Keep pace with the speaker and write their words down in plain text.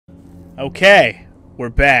Okay, we're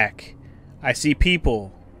back. I see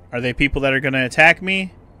people. Are they people that are going to attack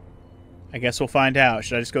me? I guess we'll find out.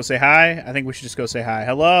 Should I just go say hi? I think we should just go say hi.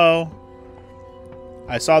 Hello?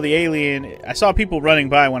 I saw the alien. I saw people running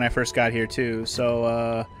by when I first got here, too.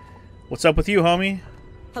 So, what's up with you, homie?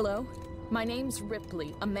 Hello? My name's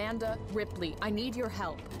Ripley. Amanda Ripley. I need your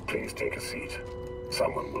help. Please take a seat.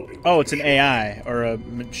 Someone will be... Oh, it's an AI or a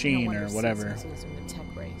machine or whatever.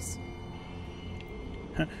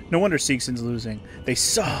 No wonder Seegson's losing. They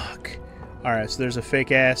suck. Alright, so there's a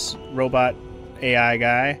fake-ass robot AI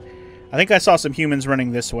guy. I think I saw some humans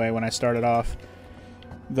running this way when I started off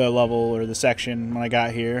the level or the section when I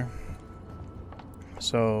got here.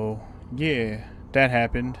 So, yeah, that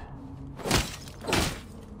happened.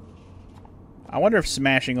 I wonder if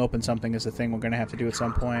smashing open something is a thing we're going to have to do at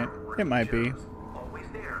some point. It might be. Always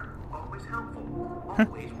there, always helpful,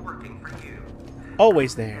 always working for you.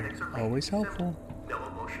 Always there, always helpful. No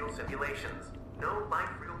emotional simulations, no life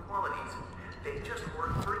real qualities. They just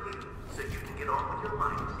work for you, so you can get on with your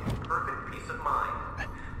life in perfect peace of mind.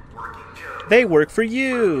 Working Joe. They work for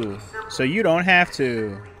you, so you don't have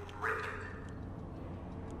to.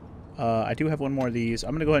 I do have one more of these.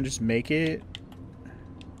 I'm going to go ahead and just make it.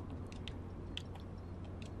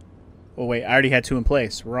 Oh, wait, I already had 2 in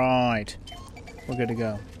place. Right. We're good to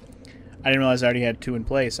go. I didn't realize I already had 2 in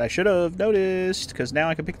place. I should have noticed, because now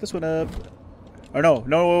I can pick this one up. Or no,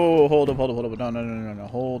 no, hold up. No,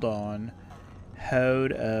 hold on.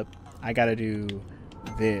 Hold up. I gotta do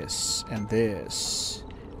this and this.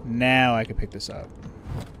 Now I can pick this up.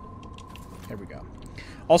 There we go.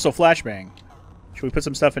 Also, flashbang. Should we put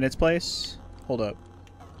some stuff in its place? Hold up.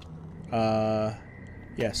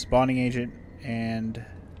 Yes, bonding agent and...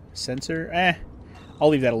 sensor? I'll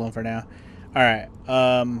leave that alone for now. Alright,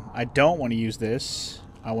 I don't want to use this.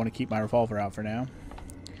 I want to keep my revolver out for now.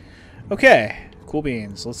 Okay, cool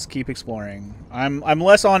beans. Let's keep exploring. I'm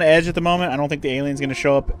less on edge at the moment. I don't think the alien's going to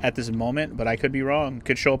show up at this moment, but I could be wrong.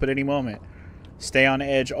 Could show up at any moment. Stay on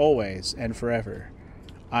edge always and forever.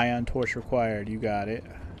 Ion torch required. You got it.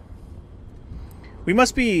 We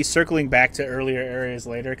must be circling back to earlier areas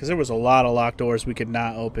later, because there was a lot of locked doors we could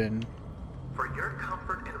not open. For your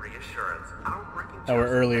comfort and reassurance, our working that were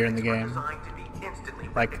earlier in the game,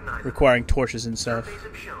 like requiring torches and stuff. Surveys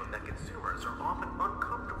have shown that consumers are often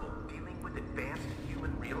uncomfortable dealing with advanced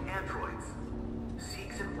human real androids.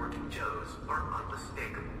 Seegson working Joes are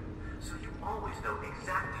unmistakable, so you always know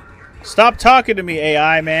exactly who you're dealing with. Stop talking to me,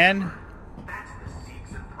 AI man. That's the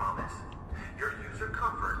Seegson promise. Your user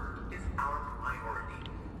comfort is our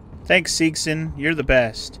priority. Thanks, Seegson. You're the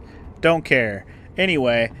best. Don't care.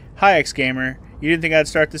 Anyway, hi, X-Gamer. You didn't think I'd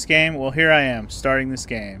start this game? Well, here I am, starting this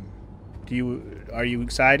game. Are you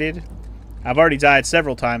excited? I've already died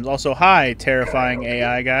several times. Also, hi, terrifying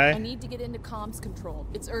AI guy. I need to get into comms control.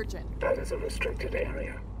 It's urgent. That is a restricted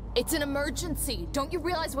area. It's an emergency. Don't you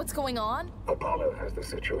realize what's going on? Apollo has the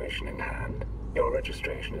situation in hand. Your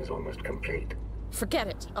registration is almost complete. Forget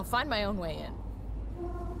it. I'll find my own way in.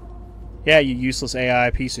 Yeah, you useless AI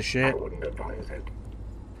piece of shit. I wouldn't advise it.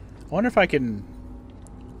 I wonder if I can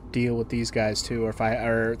deal with these guys too,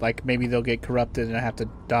 or like maybe they'll get corrupted and I have to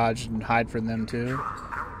dodge and hide from them too.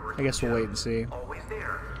 I guess we'll wait and see.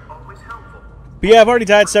 But yeah, I've already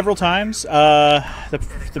died several times.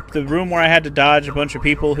 The room where I had to dodge a bunch of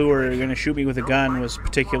people who were going to shoot me with a gun was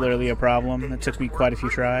particularly a problem. It took me quite a few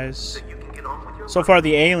tries. So far,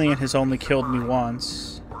 the alien has only killed me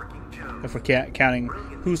once. If we're counting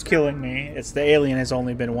who's killing me, it's the alien has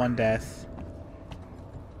only been 1 death.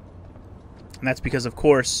 And that's because, of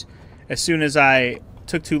course, as soon as I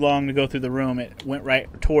took too long to go through the room, it went right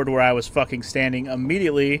toward where I was fucking standing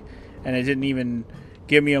immediately, and it didn't even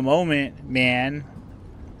give me a moment, man.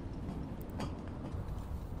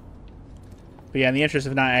 But yeah, in the interest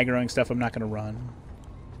of not aggroing stuff, I'm not going to run.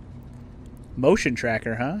 Motion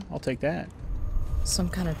tracker, huh? I'll take that. Some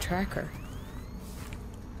kind of tracker.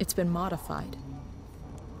 It's been modified.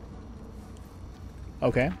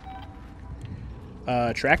 Okay.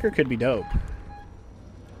 Tracker could be dope.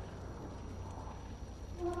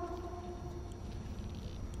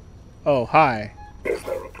 Oh, hi. Is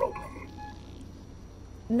there a problem?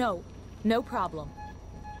 No. No problem.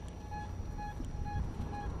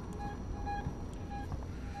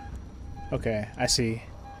 Okay, I see.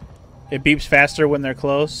 It beeps faster when they're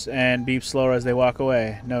close and beeps slower as they walk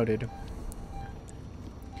away. Noted.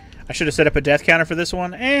 I should have set up a death counter for this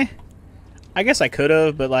one. I guess I could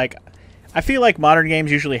have, but like, I feel like modern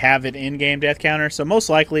games usually have an in-game death counter, so most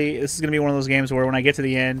likely this is going to be one of those games where when I get to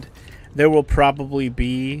the end, there will probably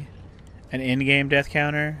be an in-game death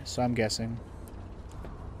counter, so I'm guessing.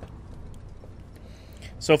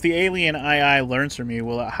 So if the alien II learns from you,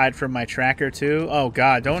 will it hide from my tracker too? Oh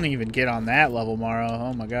god, don't even get on that level, Morrow.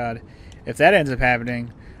 Oh my god. If that ends up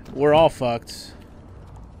happening, we're all fucked.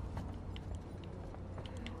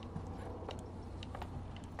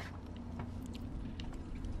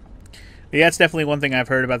 But yeah, that's definitely one thing I've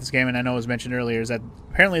heard about this game, and I know it was mentioned earlier, is that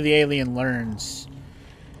apparently the alien learns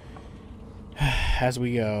as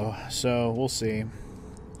we go. So we'll see.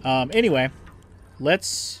 Anyway,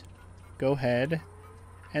 let's go ahead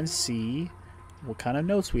and see what kind of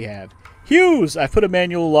notes we have. Hughes! I put a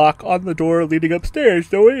manual lock on the door leading upstairs.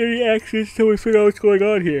 No any access till we figure out what's going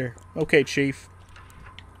on here. Okay, Chief.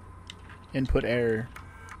 Input error.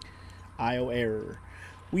 IO error.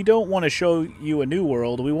 We don't want to show you a new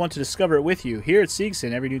world. We want to discover it with you. Here at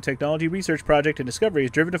Seegson, every new technology research project and discovery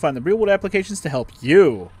is driven to find the real-world applications to help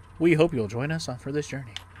you. We hope you'll join us for this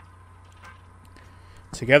journey.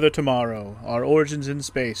 Together tomorrow. Our origins in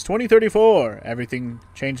space. 2034. Everything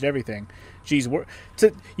changed everything. Jeez,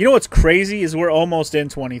 you know what's crazy is we're almost in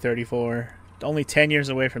 2034. Only 10 years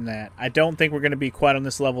away from that. I don't think we're going to be quite on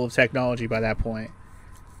this level of technology by that point.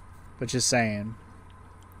 But just saying.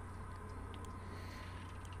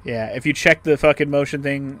 Yeah, if you check the fucking motion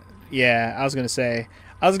thing, yeah, I was gonna say,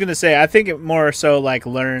 I think it more so like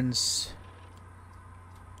learns,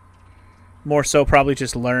 more so probably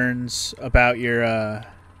just learns about your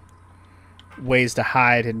ways to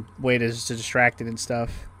hide and ways to distract it and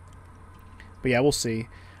stuff. But yeah, we'll see.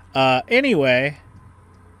 Anyway,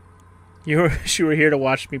 you were here to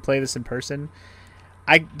watch me play this in person.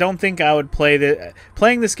 I don't think I would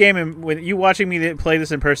playing this game, and with you watching me play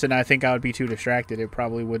this in person, I think I would be too distracted. It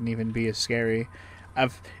probably wouldn't even be as scary.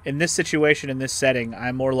 In this situation, in this setting,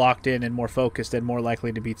 I'm more locked in and more focused and more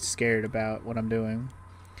likely to be scared about what I'm doing.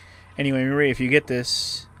 Anyway, Marie, if you get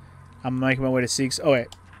this, I'm making my way to Seeks. Oh wait,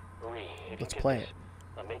 Marie, let's play it.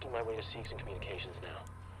 I'm making my way to Seeks and Communications now.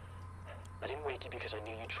 I didn't wake you because I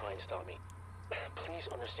knew you'd try and stop me. Please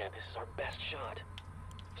understand, this is our best shot.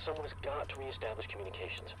 Someone has got to reestablish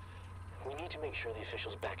communications. We need to make sure the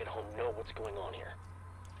officials back at home know what's going on here.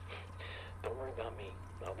 Don't worry about me.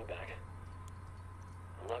 I'll be back.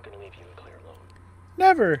 I'm not going to leave you and Claire alone.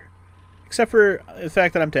 Never. Except for the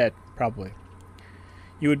fact that I'm dead, probably.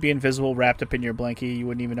 You would be invisible, wrapped up in your blankie. You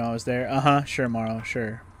wouldn't even know I was there. Uh-huh. Sure, Morrow.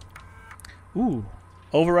 Sure. Ooh.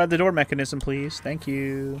 Override the door mechanism, please. Thank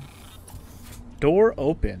you. Door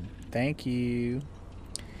open. Thank you.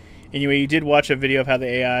 Anyway, you did watch a video of how the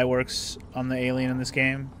AI works on the alien in this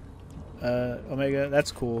game, Omega.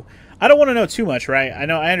 That's cool. I don't want to know too much, right?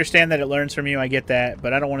 I understand that it learns from you. I get that,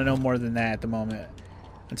 but I don't want to know more than that at the moment.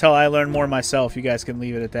 Until I learn more myself, you guys can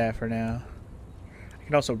leave it at that for now. I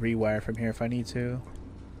can also rewire from here if I need to.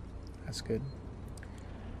 That's good.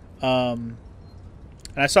 And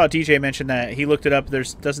I saw DJ mention that he looked it up. There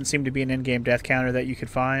doesn't seem to be an in-game death counter that you could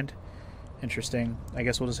find. Interesting. I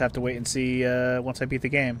guess we'll just have to wait and see once I beat the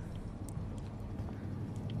game.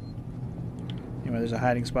 Anyway, there's a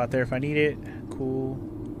hiding spot there if I need it. Cool.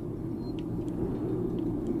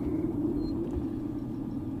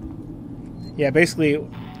 Yeah, basically,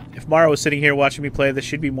 if Mara was sitting here watching me play this,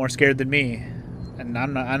 she'd be more scared than me, and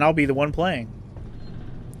I'm not, and I'll be the one playing.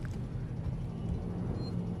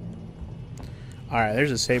 All right,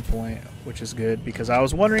 there's a save point, which is good because I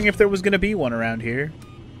was wondering if there was going to be one around here.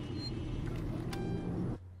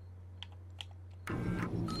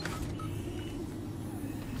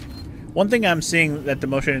 One thing I'm seeing that the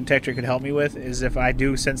motion detector could help me with is if I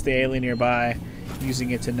do sense the alien nearby,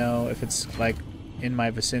 using it to know if it's like in my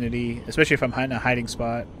vicinity, especially if I'm in a hiding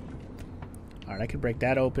spot. Alright, I can break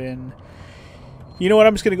that open. You know what?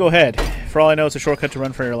 I'm just going to go ahead. For all I know, it's a shortcut to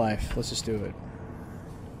run for your life. Let's just do it.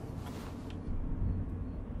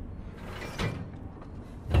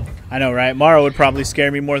 I know, right? Mara would probably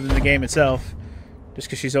scare me more than the game itself. Just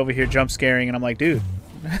because she's over here jump scaring and I'm like, dude.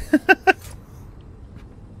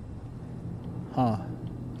 Huh.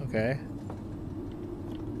 Okay.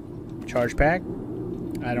 Charge pack?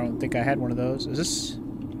 I don't think I had one of those. Is this...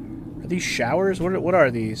 Are these showers? What are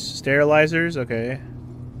these? Sterilizers? Okay.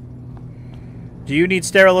 Do you need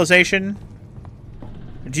sterilization?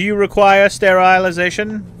 Do you require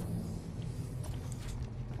sterilization?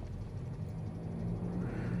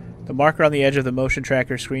 The marker on the edge of the motion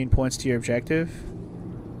tracker screen points to your objective.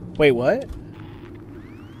 Wait, what?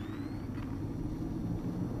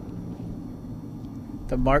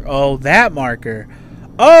 The oh, that marker.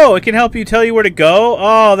 Oh, it can help you tell you where to go?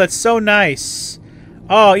 Oh, that's so nice.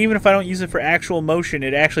 Oh, even if I don't use it for actual motion,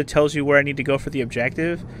 it actually tells you where I need to go for the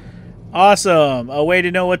objective. Awesome. A way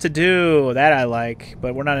to know what to do. That I like.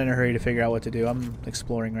 But we're not in a hurry to figure out what to do. I'm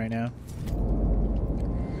exploring right now.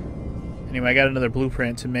 Anyway, I got another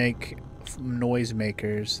blueprint to make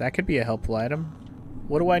noisemakers. That could be a helpful item.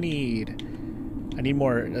 What do I need? I need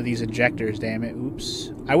more of these ejectors, damn it.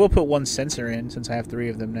 Oops. I will put one sensor in since I have 3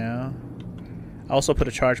 of them now. I also put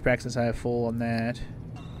a charge pack since I have full on that.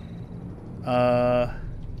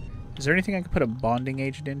 Is there anything I can put a bonding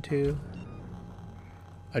agent into?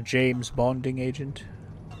 A James bonding agent?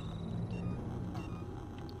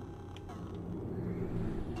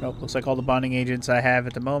 Nope, looks like all the bonding agents I have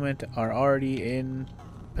at the moment are already in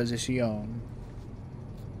position.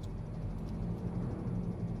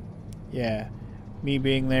 Yeah. Me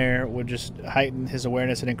being there would just heighten his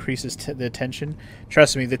awareness and increases the tension.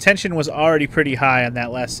 Trust me, the tension was already pretty high on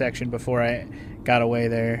that last section before I got away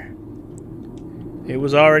there. It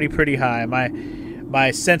was already pretty high.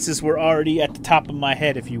 My senses were already at the top of my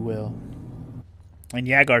head, if you will. And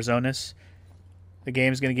yeah, Garzonis, the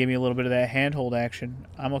game's going to give me a little bit of that handhold action.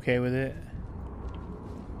 I'm okay with it.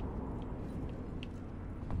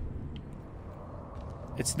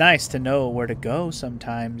 It's nice to know where to go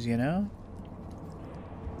sometimes, you know?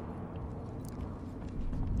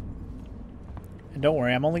 And don't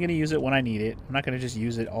worry, I'm only going to use it when I need it. I'm not going to just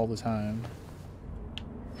use it all the time.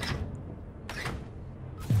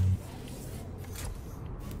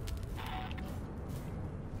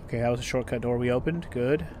 Okay, that was a shortcut door we opened.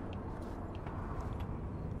 Good.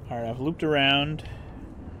 Alright, I've looped around.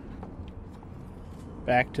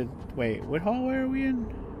 Back to... Wait, what hallway are we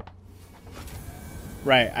in?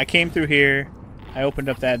 Right, I came through here. I opened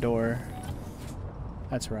up that door.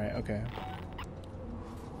 That's right, okay.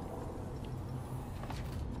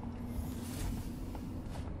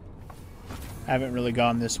 I haven't really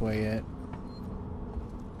gone this way yet.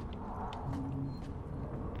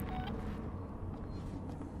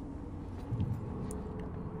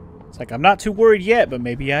 It's like, I'm not too worried yet, but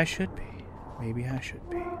maybe I should be. Maybe I should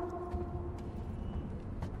be.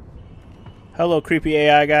 Hello, creepy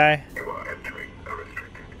AI guy. You are entering a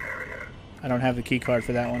restricted area. I don't have the key card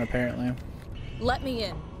for that one, apparently. Let me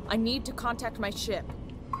in. I need to contact my ship.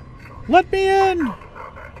 Let me in!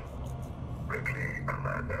 Ripley,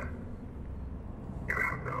 Amanda. You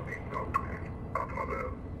have now been knocked with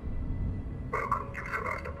Apollo. Welcome to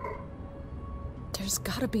Sevastopol. There's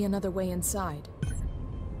gotta be another way inside.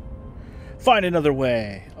 Find another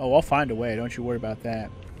way. Oh, I'll find a way. Don't you worry about that.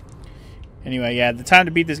 Anyway, yeah, the time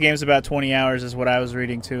to beat this game is about 20 hours is what I was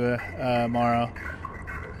reading to Morrow.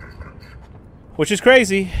 Which is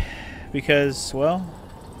crazy because, well,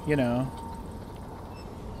 you know,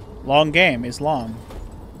 long game is long.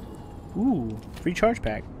 Ooh, free charge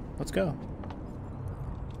pack. Let's go.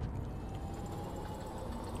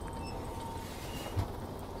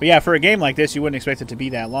 But yeah, for a game like this, you wouldn't expect it to be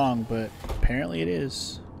that long, but apparently it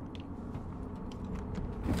is.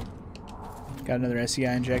 Got another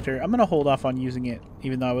SCI injector. I'm going to hold off on using it,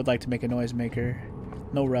 even though I would like to make a noisemaker.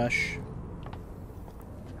 No rush.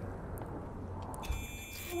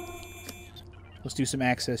 Let's do some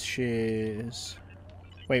access shiz.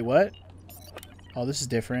 Wait, what? Oh, this is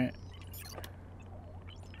different.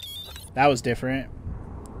 That was different.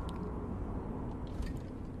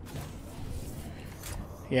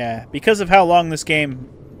 Yeah, because of how long this game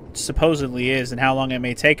supposedly is and how long it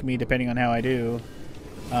may take me, depending on how I do,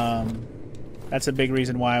 that's a big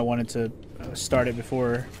reason why I wanted to start it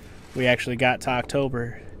before we actually got to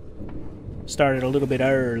October. Started a little bit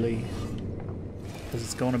early, because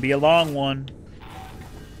it's going to be a long one.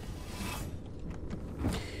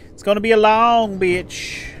 It's going to be a long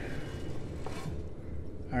bitch.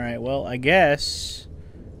 Alright, well, I guess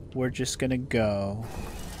we're just going to go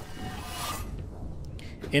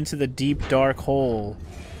into the deep, dark hole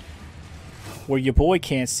where your boy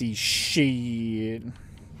can't see shit.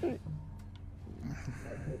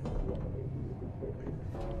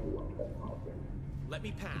 Let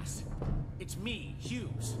me pass. It's me,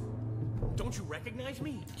 Hughes. Don't you recognize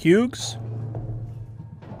me? Hughes?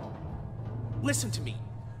 Listen to me.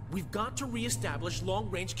 We've got to re-establish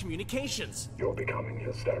long-range communications. You're becoming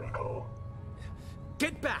hysterical.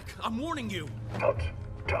 Get back! I'm warning you! Tut,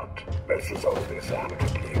 tut. Let's resolve this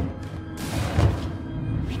amicably.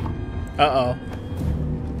 Uh-oh.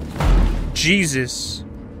 Jesus.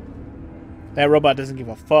 That robot doesn't give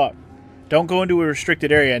a fuck. Don't go into a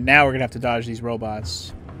restricted area. Now we're gonna have to dodge these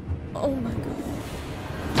robots. Oh my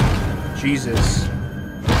god. Jesus.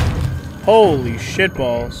 Holy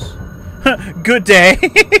shitballs. Good day.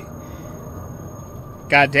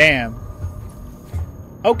 God damn.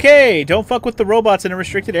 Okay, don't fuck with the robots in a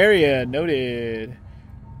restricted area. Noted.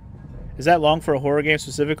 Is that long for a horror game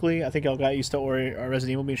specifically? I think y'all got used to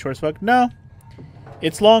Resident Evil being short as fuck. No.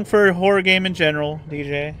 It's long for a horror game in general,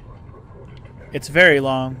 DJ. It's very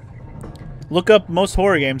long. Look up most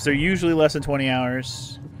horror games. They're usually less than 20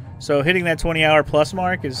 hours. So hitting that 20-hour plus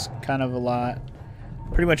mark is kind of a lot.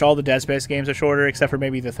 Pretty much all the Dead Space games are shorter, except for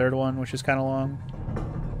maybe the third one, which is kind of long.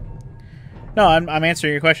 No, I'm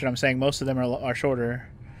answering your question. I'm saying most of them are shorter.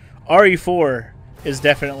 RE4 is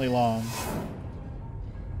definitely long.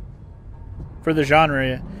 For the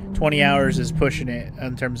genre, 20 hours is pushing it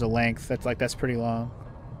in terms of length. That's pretty long.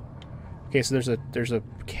 Okay, so there's a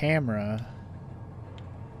camera.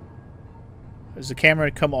 Does the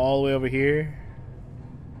camera come all the way over here?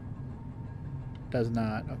 Does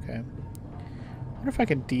not. Okay. I wonder if I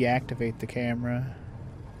can deactivate the camera.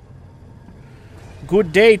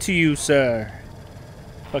 Good day to you, sir.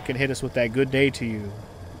 Fucking hit us with that good day to you.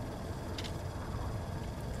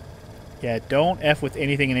 Yeah, don't F with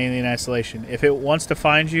anything in Alien Isolation. If it wants to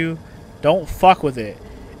find you, don't fuck with it.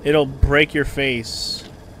 It'll break your face.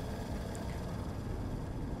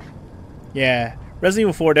 Yeah, Resident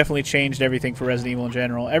Evil 4 definitely changed everything for Resident Evil in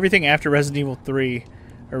general. Everything after Resident Evil 3,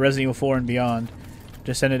 or Resident Evil 4 and beyond,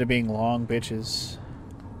 just ended up being long bitches.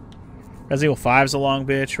 Resident Evil 5 is a long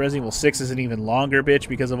bitch. Resident Evil 6 is an even longer bitch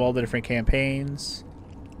because of all the different campaigns.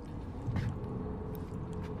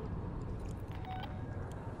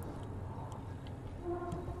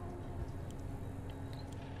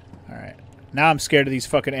 Alright. Now I'm scared of these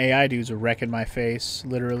fucking AI dudes wrecking my face,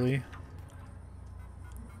 literally.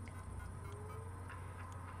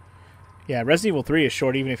 Yeah, Resident Evil 3 is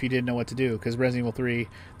short even if you didn't know what to do, because Resident Evil 3,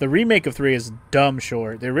 the remake of 3 is dumb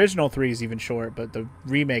short. The original 3 is even short, but the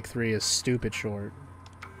remake 3 is stupid short.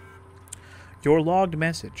 Your logged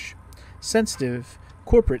message. Sensitive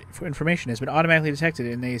corporate information has been automatically detected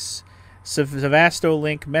in a Sevasto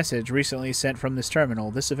link message recently sent from this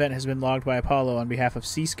terminal. This event has been logged by Apollo on behalf of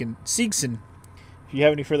Seegson. If you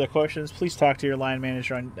have any further questions, please talk to your line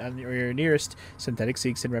manager or your nearest synthetic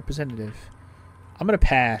Seegson representative. I'm going to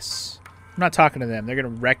pass. I'm not talking to them. They're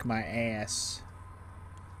going to wreck my ass.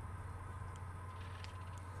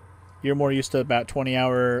 You're more used to about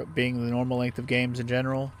 20-hour being the normal length of games in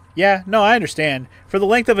general. Yeah, no, I understand. For the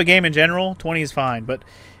length of a game in general, 20 is fine. But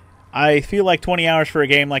I feel like 20 hours for a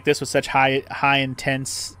game like this with such high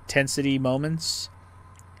intensity moments,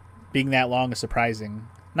 being that long is surprising.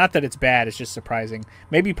 Not that it's bad, it's just surprising.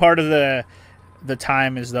 Maybe part of the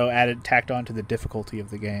time is, though, tacked on to the difficulty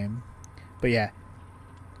of the game. But yeah.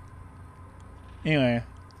 Anyway,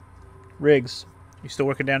 Riggs, you still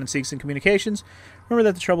working down in Seegson Communications? Remember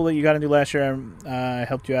that the trouble that you got into last year I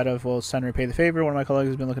helped you out of? Well, it's time to repay the favor. One of my colleagues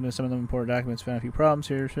has been looking into some of the important documents, found a few problems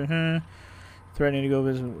here. Threatening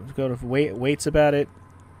to go to Waits about it.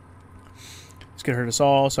 It's going to hurt us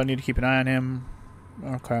all, so I need to keep an eye on him.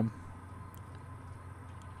 Okay.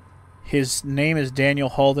 His name is Daniel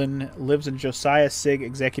Halden, lives in Josiah Sig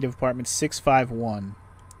Executive Apartment 651.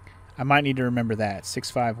 I might need to remember that.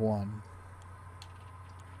 651.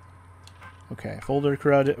 Okay, folder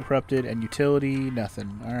corrupted and utility,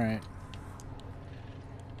 nothing. Alright.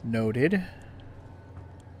 Noted.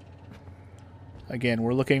 Again,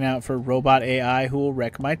 we're looking out for robot AI who will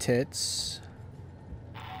wreck my tits.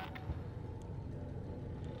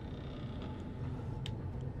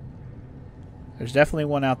 There's definitely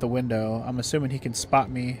one out the window. I'm assuming he can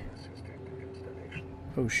spot me.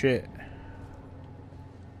 Oh shit.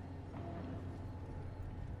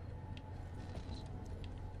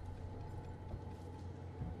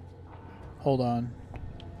 Hold on.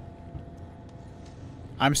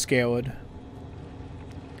 I'm scared.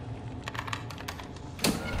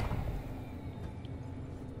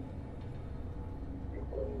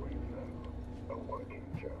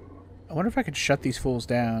 I wonder if I could shut these fools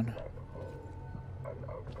down.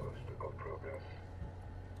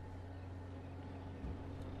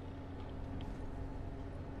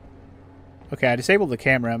 Okay, I disabled the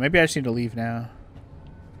camera. Maybe I just need to leave now.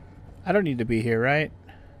 I don't need to be here, right?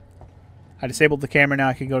 I disabled the camera, now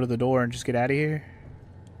I can go to the door and just get out of here?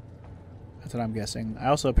 That's what I'm guessing. I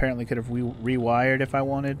also apparently could have rewired if I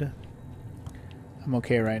wanted. I'm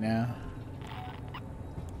okay right now.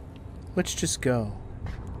 Let's just go.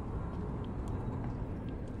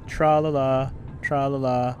 Tra-la-la,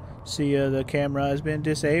 tra-la-la. See ya, the camera has been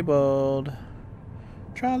disabled.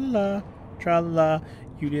 Tra-la-la, tra-la-la.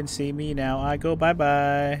 You didn't see me, now I go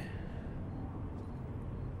bye-bye.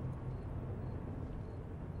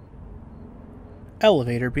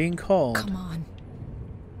 Elevator being called. Come on.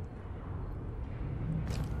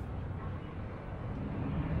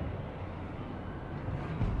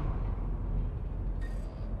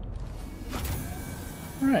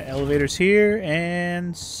 Alright, elevator's here,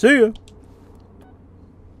 and see ya!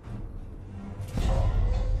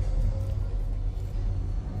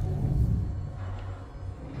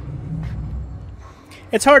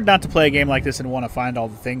 It's hard not to play a game like this and want to find all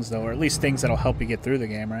the things, though, or at least things that'll help you get through the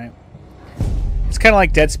game, right? It's kind of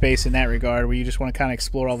like Dead Space in that regard, where you just want to kind of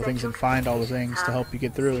explore all the things and find all the things to help you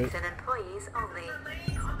get through it.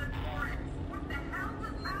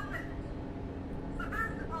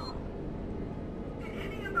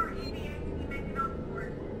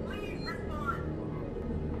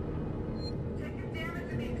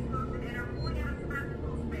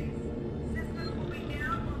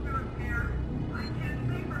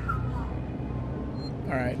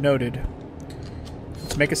 Alright, noted.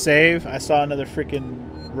 Let's make a save. I saw another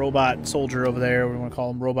freaking robot soldier over there. We want to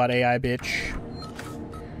call him Robot AI Bitch.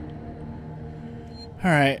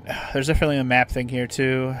 Alright, there's definitely a map thing here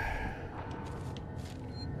too.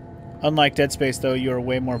 Unlike Dead Space though, you are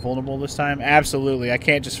way more vulnerable this time. Absolutely, I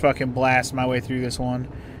can't just fucking blast my way through this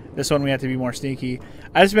one. This one we have to be more sneaky.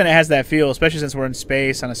 I just mean it has that feel, especially since we're in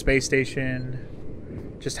space, on a space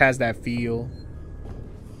station. Just has that feel.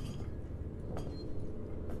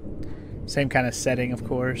 Same kind of setting, of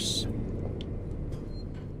course.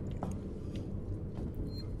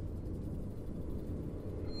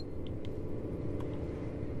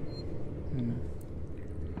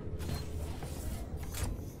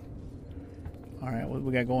 Alright, what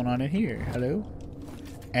we got going on in here? Hello?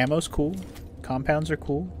 Ammo's cool. Compounds are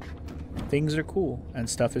cool. Things are cool. And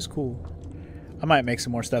stuff is cool. I might make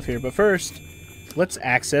some more stuff here, but first, let's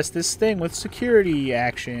access this thing with security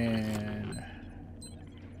action.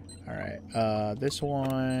 Alright, this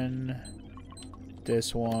one,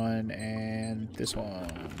 and this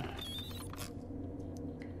one.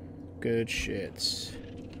 Good shit.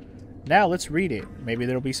 Now let's read it. Maybe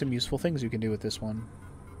there'll be some useful things you can do with this one.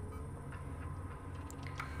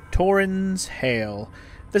 Torrens Hail.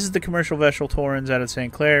 This is the commercial vessel Torrens out of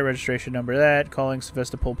St. Clair. Registration number that. Calling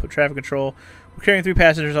Sevastopol Traffic Control. We're carrying 3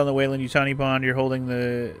 passengers on the Wayland-Yutani bond. You're holding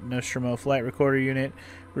the Nostromo flight recorder unit.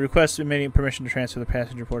 We request immediate permission to transfer the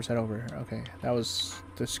passenger reports. Head over. Okay, that was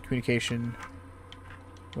this communication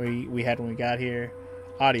we had when we got here.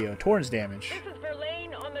 Audio. Torrens damage. This is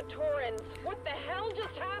Verlaine on the Torrens. What the hell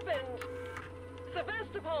just happened?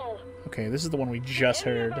 Sevastopol. Okay, this is the one we just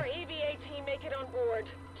heard. Any of our EVA team make it on board.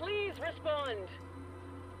 Please respond.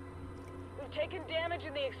 We've taken damage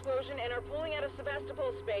in the explosion and are pulling out of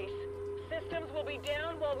Sevastopol space. Systems will be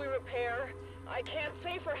down while we repair. I can't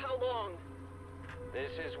say for how long.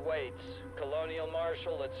 This is Waits, Colonial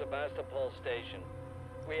Marshal at Sevastopol Station.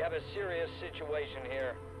 We have a serious situation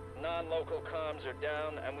here. Non-local comms are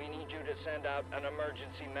down, and we need you to send out an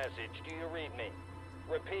emergency message. Do you read me?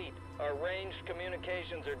 Repeat, our ranged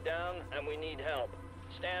communications are down, and we need help.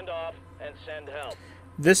 Stand off and send help.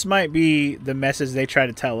 This might be the message they tried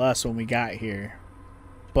to tell us when we got here,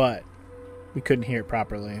 but we couldn't hear it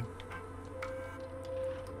properly.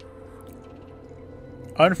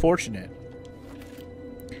 Unfortunate.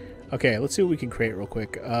 Okay, let's see what we can create real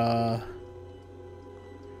quick. Let's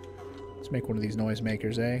make one of these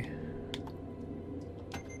noisemakers, eh?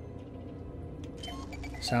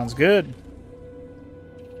 Sounds good.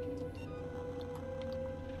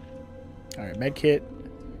 Alright, medkit.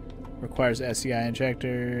 Requires SCI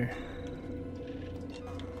injector.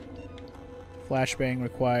 Flashbang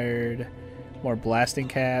required. More blasting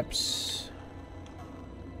caps.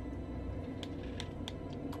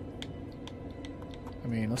 I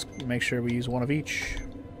mean, let's make sure we use one of each.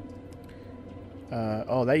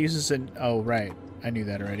 Oh, that uses an... Oh, right. I knew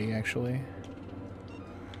that already, actually.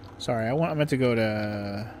 Sorry, I meant to go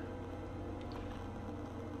to...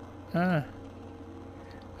 I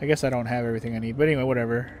guess I don't have everything I need. But anyway,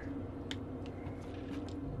 whatever.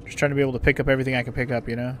 Just trying to be able to pick up everything I can pick up,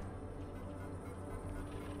 you know?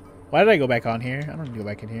 Why did I go back on here? I don't need to go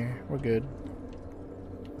back in here. We're good.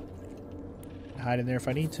 Hide in there if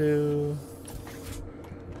I need to.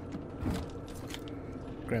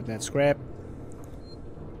 Grab that scrap.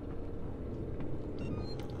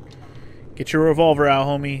 Get your revolver out,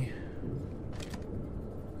 homie.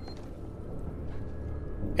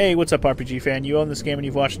 Hey, what's up, RPG fan? You own this game and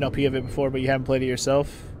you've watched an LP of it before, but you haven't played it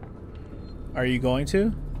yourself. Are you going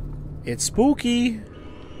to? It's spooky.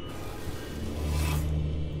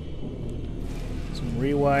 Some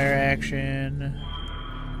rewire action.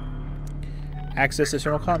 Access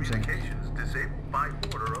external comms. Communications disabled by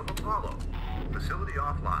order of Apollo. Facility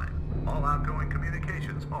offline. All outgoing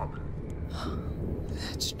communications halted.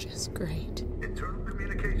 That's just great. Internal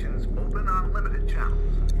communications open on limited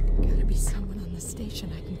channels. Gotta be someone on the station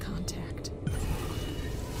I can contact.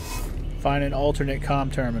 Find an alternate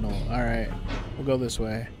comm terminal. Alright. We'll go this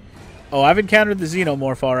way. Oh, I've encountered the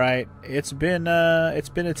xenomorph, alright. It's been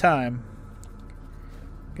a time.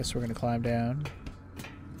 Guess we're gonna climb down.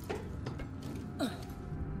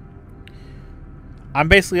 I'm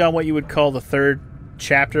basically on what you would call the third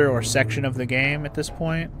chapter or section of the game at this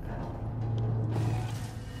point.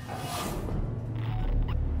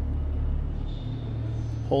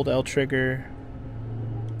 Hold L trigger.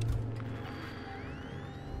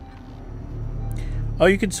 Oh,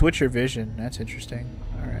 you can switch your vision. That's interesting.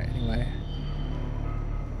 Alright, anyway.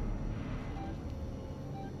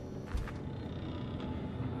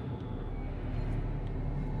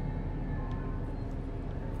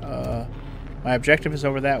 My objective is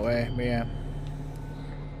over that way, but yeah.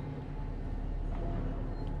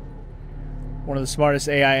 One of the smartest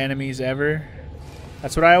AI enemies ever.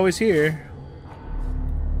 That's what I always hear.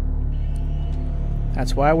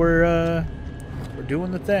 That's why we're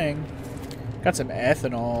doing the thing. Got some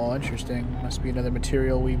ethanol. Interesting. Must be another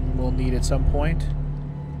material we will need at some point.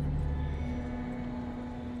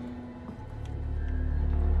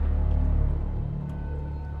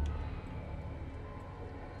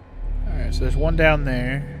 Alright, so there's one down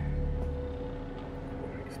there.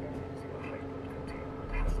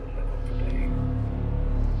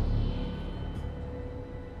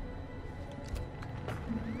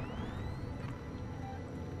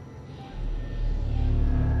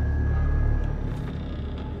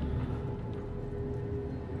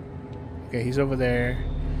 Okay, he's over there.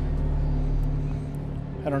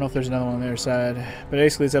 I don't know if there's another one on the other side. But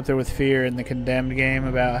basically it's up there with Fear in the Condemned game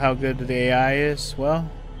about how good the AI is. Well,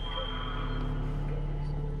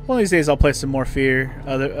 one of these days I'll play some more Fear,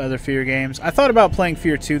 other Fear games. I thought about playing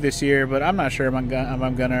Fear 2 this year, but I'm not sure if I'm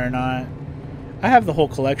gonna or not. I have the whole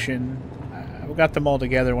collection. I got them all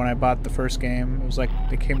together when I bought the first game. It was like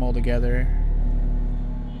they came all together.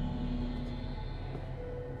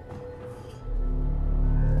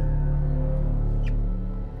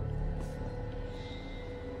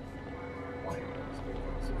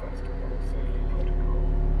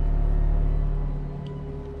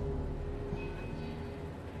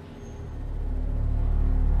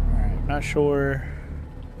 Not sure.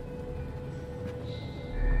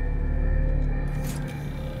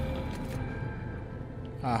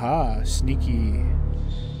 Aha, sneaky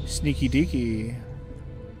deaky.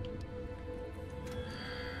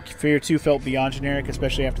 Fear 2 felt beyond generic,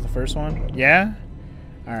 especially after the first one. Yeah?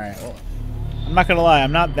 Alright, well, I'm not gonna lie,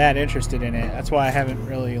 I'm not that interested in it. That's why I haven't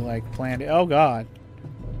really, like, planned it. Oh, God.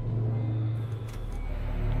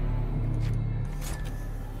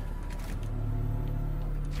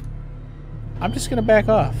 I'm just gonna back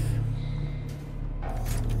off.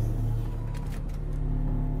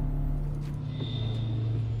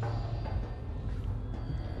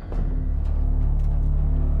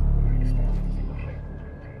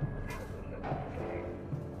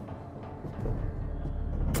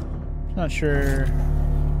 Not sure.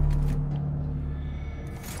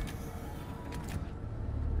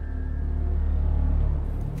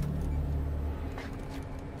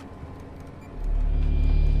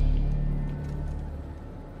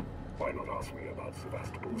 Why not ask me about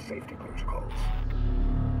Sebastopol's safety protocols?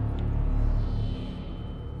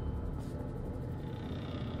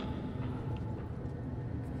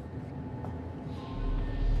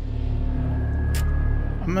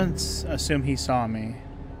 I'm gonna assume he saw me.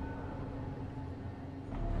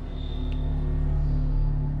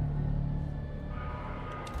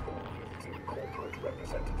 Corporate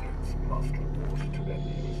representatives must report to their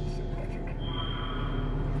nearest synthetic.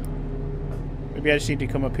 Maybe I just need to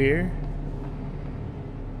come up here.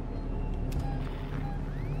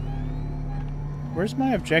 Where's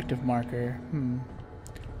my objective marker?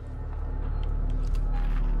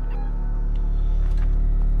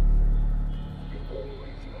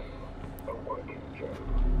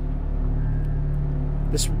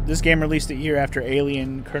 This game released a year after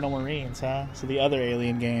Alien Colonel Marines, huh? So the other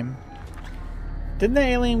Alien game. Didn't the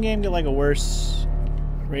Alien game get like a worse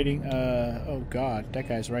rating? Oh god, that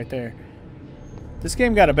guy's right there. This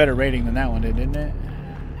game got a better rating than that one did, didn't it?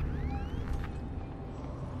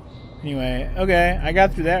 Anyway, okay, I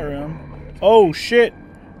got through that room. Oh shit!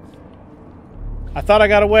 I thought I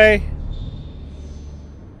got away.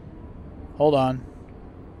 Hold on.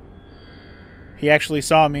 He actually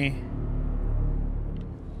saw me.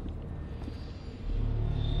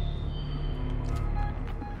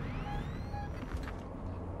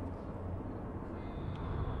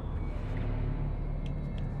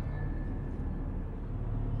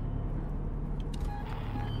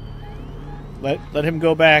 Let him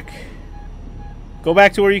go back. Go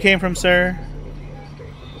back to where you came from, sir.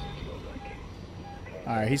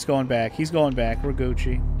 Alright, he's going back. He's going back. We're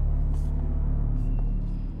Gucci.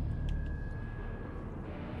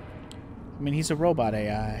 I mean, he's a robot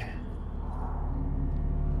AI.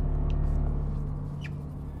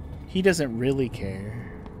 He doesn't really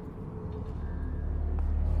care.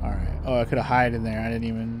 Oh, I could have hid in there. I didn't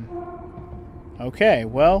even... Okay,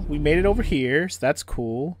 well, we made it over here, so that's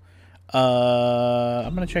cool.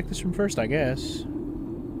 I'm gonna check this room first, I guess.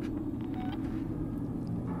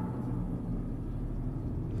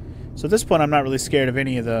 So at this point, I'm not really scared of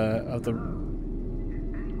any of the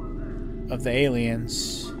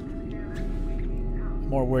aliens. I'm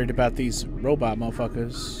more worried about these robot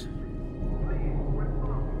motherfuckers.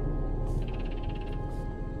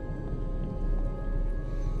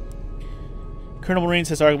 Colonel Marine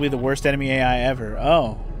says arguably the worst enemy AI ever.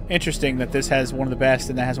 Oh, interesting that this has one of the best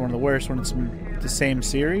and that has one of the worst when it's in the same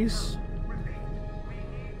series.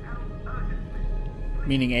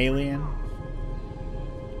 Meaning Alien.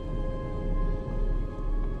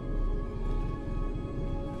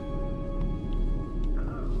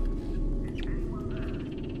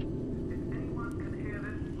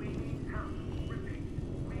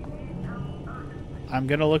 I'm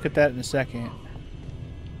gonna look at that in a second.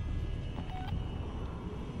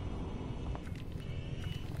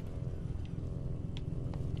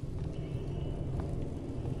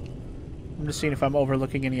 I'm just seeing if I'm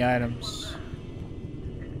overlooking any items.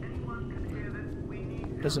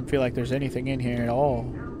 Doesn't feel like there's anything in here at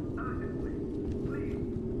all.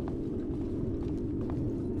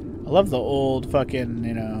 I love the old fucking,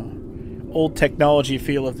 you know, old technology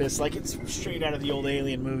feel of this. Like it's straight out of the old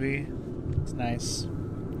Alien movie. It's nice.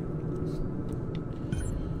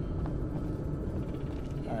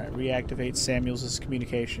 Alright, reactivate Samuels'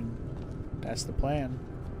 communication. That's the plan.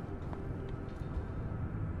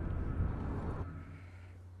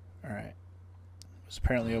 Alright. It's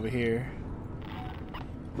apparently over here.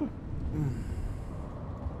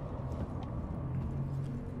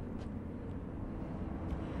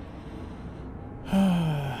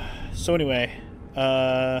 So anyway,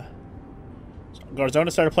 Garzona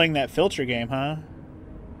started playing that filter game, huh?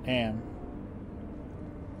 Damn.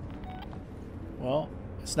 Well,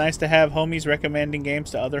 it's nice to have homies recommending games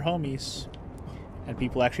to other homies. And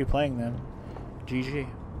people actually playing them. GG.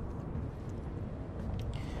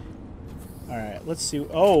 Alright, let's see.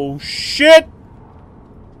 Oh, shit!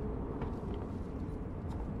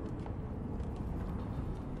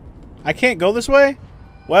 I can't go this way?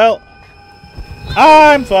 Well,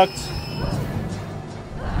 I'm fucked.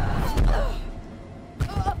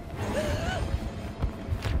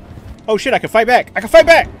 Oh shit, I can fight back! I can fight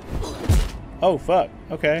back! Oh fuck,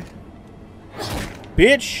 okay.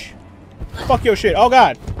 Bitch! Fuck your shit. Oh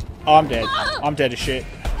god! Oh, I'm dead. I'm dead as shit.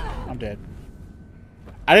 I'm dead.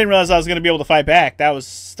 I didn't realize I was gonna be able to fight back. That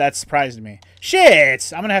surprised me.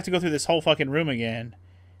 Shit! I'm gonna have to go through this whole fucking room again.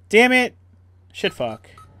 Damn it! Shit fuck.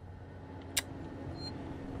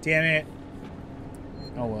 Damn it.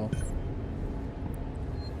 Oh well.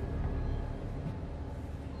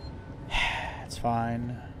 It's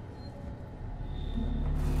fine.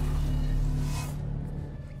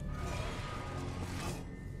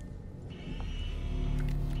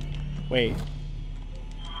 Wait.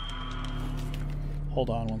 Hold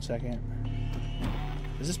on one second.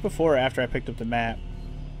 Is this before or after I picked up the map?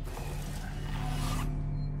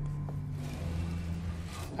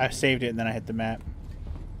 I saved it and then I hit the map.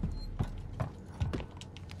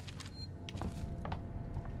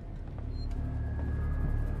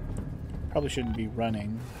 Probably shouldn't be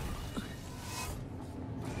running.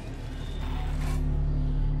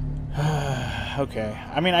 Okay.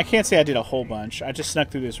 I mean, I can't say I did a whole bunch. I just snuck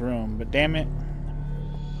through this room, but damn it.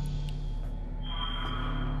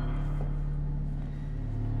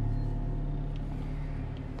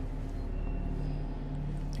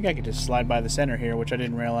 I think I could just slide by the center here, which I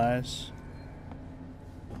didn't realize.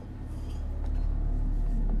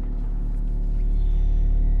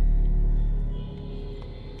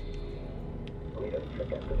 We don't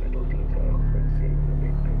forget the little details when seeing the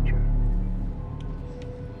big picture.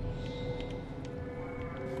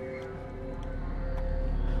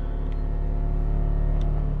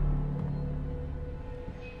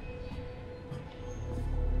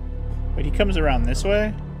 Wait, he comes around this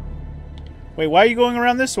way? Wait, why are you going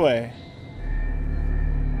around this way?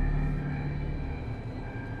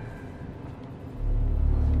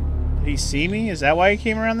 Did he see me? Is that why he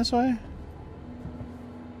came around this way?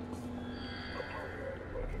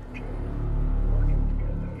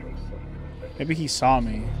 Maybe he saw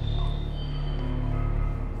me.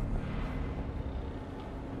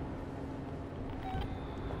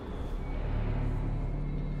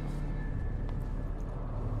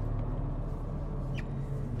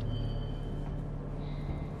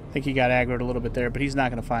 I think he got aggroed a little bit there, but he's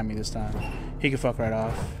not going to find me this time. He can fuck right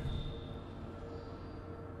off.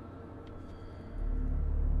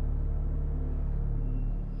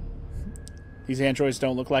 These androids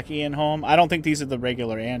don't look like Ian Holm. I don't think these are the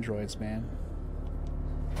regular androids, man.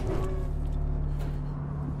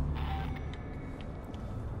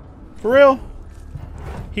 For real?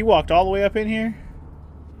 He walked all the way up in here?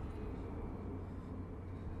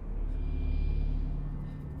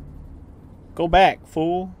 Go back,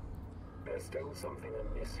 fool. There's still something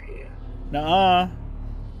amiss here. Nuh-uh.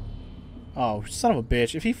 Oh, son of a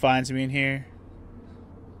bitch. If he finds me in here...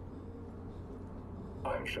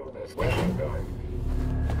 I'm sure there's where we're going.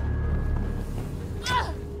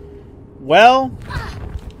 Well...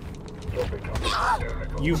 You're becoming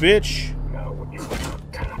hysterical. You bitch. Now you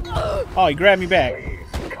cannot tap. Oh, he grabbed me back.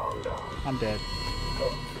 Please calm down. I'm dead.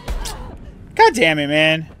 God damn it,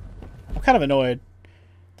 man. I'm kind of annoyed.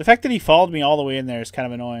 The fact that he followed me all the way in there is kind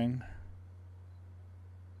of annoying.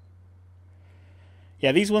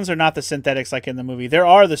 Yeah, these ones are not the synthetics like in the movie. There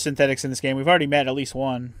are the synthetics in this game. We've already met at least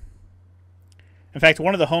one. In fact,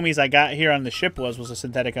 one of the homies I got here on the ship was a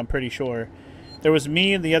synthetic, I'm pretty sure. There was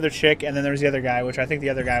me and the other chick, and then there was the other guy, which I think the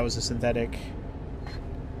other guy was a synthetic.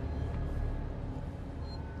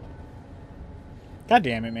 God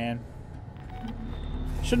damn it, man.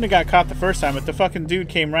 Shouldn't have got caught the first time, but the fucking dude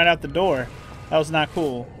came right out the door. That was not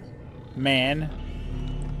cool. Man.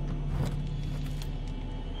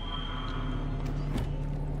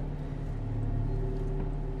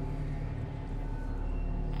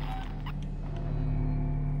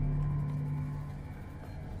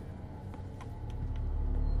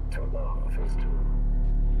 To laugh is to...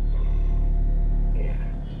 Yeah.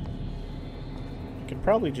 I could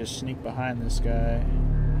probably just sneak behind this guy.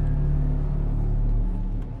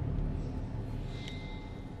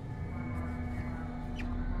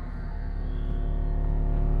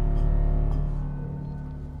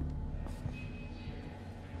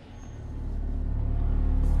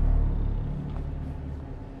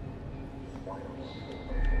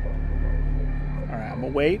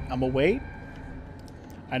 I'm gonna wait.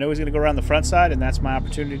 I know he's gonna go around the front side, and that's my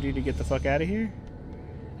opportunity to get the fuck out of here.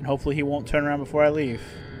 And hopefully he won't turn around before I leave.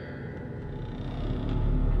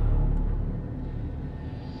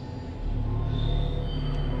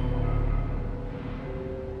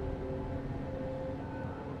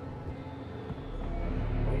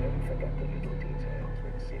 We don't forget the little details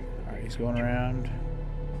we've seen. Alright, he's going around.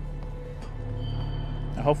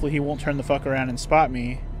 Now hopefully he won't turn the fuck around and spot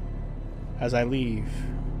me as I leave.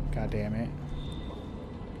 God damn it.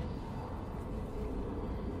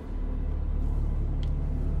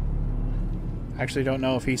 I actually don't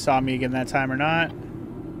know if he saw me again that time or not.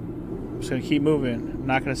 I'm just gonna keep moving. I'm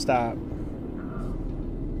not gonna stop.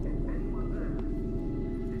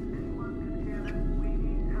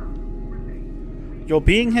 You're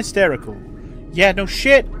being hysterical. Yeah, no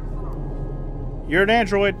shit. You're an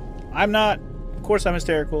android. I'm not. Of course I'm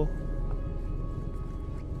hysterical.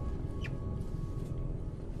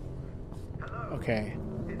 Okay.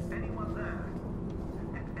 Is anyone there?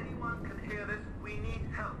 If anyone can hear this, we need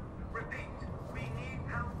help. Repeat, we need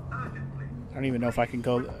help urgently. I don't even know if I can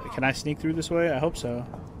go... Can I sneak through this way? I hope so.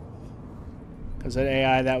 Because that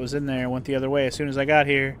AI that was in there went the other way as soon as I got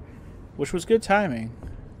here. Which was good timing.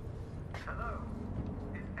 Hello?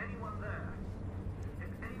 Is anyone there?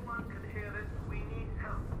 If anyone can hear this, we need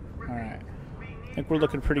help. Repeat, Alright. we need I think we're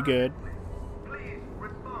looking pretty good. Please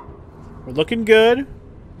respond. We're looking good.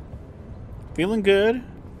 Feeling good.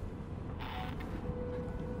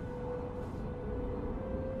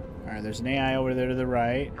 Alright, there's an AI over there to the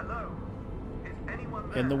right. Hello? Is anyone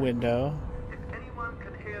there? In the window. If anyone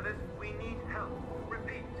can hear this, we need help.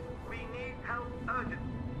 Repeat, we need help urgently.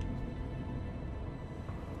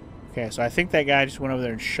 Okay, so I think that guy just went over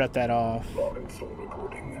there and shut that off. Log and full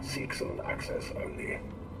recording. Seeks on access only.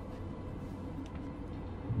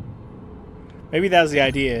 Maybe that was the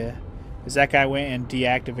idea. Is that guy went and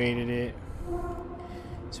deactivated it.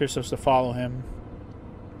 So you're supposed to follow him.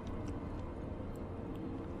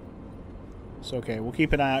 So okay, we'll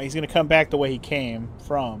keep an eye out. He's going to come back the way he came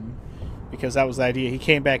from. Because that was the idea. He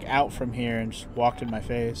came back out from here and just walked in my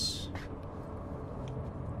face.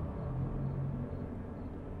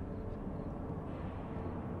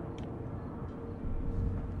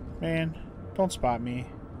 Man, don't spot me.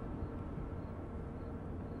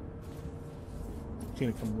 He's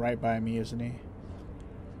going to come right by me, isn't he?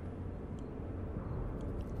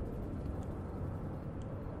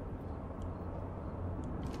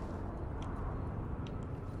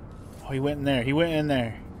 Oh, he went in there. He went in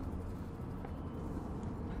there.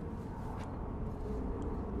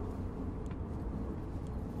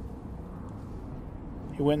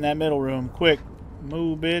 He went in that middle room. Quick.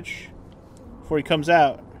 Move, bitch. Before he comes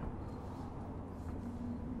out.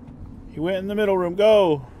 He went in the middle room.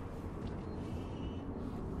 Go.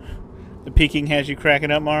 The peeking has you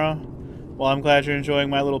cracking up, Morrow? Well, I'm glad you're enjoying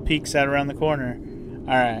my little peeks out around the corner.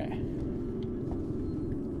 Alright.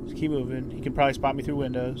 Just keep moving. He can probably spot me through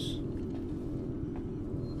windows.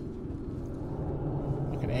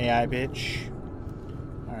 Like an AI bitch.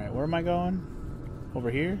 Alright, where am I going? Over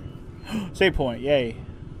here? Save point, yay.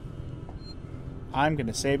 I'm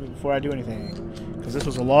gonna save it before I do anything. Because this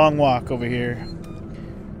was a long walk over here.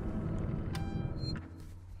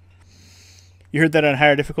 You heard that on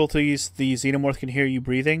higher difficulties, the Xenomorph can hear you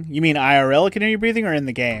breathing? You mean IRL can hear you breathing, or in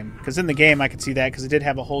the game? Because in the game I could see that, because it did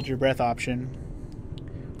have a hold your breath option.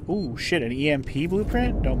 Ooh, shit, an EMP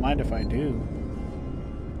blueprint? Don't mind if I do.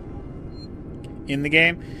 In the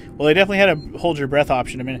game? Well, they definitely had a hold your breath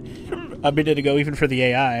option a minute ago, even for the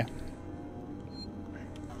AI.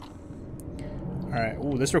 Alright,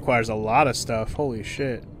 ooh, this requires a lot of stuff. Holy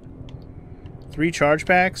shit. 3 charge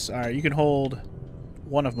packs? Alright, you can hold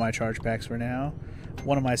one of my charge packs for now.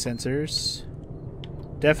 One of my sensors.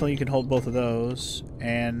 Definitely you can hold both of those.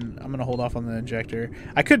 And I'm going to hold off on the injector.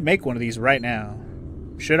 I could make one of these right now.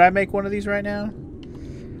 Should I make one of these right now?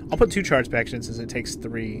 I'll put 2 charge packs in since it takes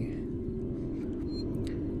 3.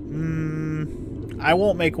 I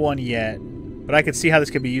won't make one yet. But I could see how this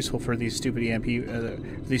could be useful for these stupid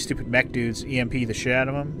EMP, these stupid mech dudes. EMP the shit out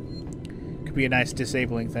of them. Could be a nice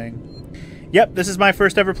disabling thing. Yep, this is my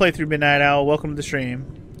first ever playthrough, Midnight Owl. Welcome to the stream.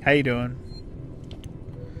 How you doing?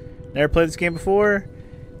 Never played this game before,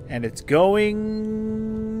 and it's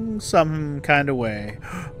going some kind of way.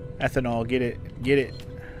 Ethanol, get it, get it.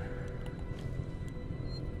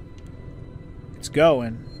 It's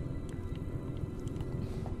going.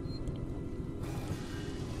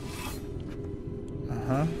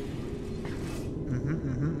 Uh-huh.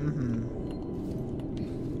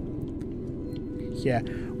 Yeah.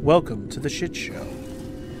 Welcome to the shit show.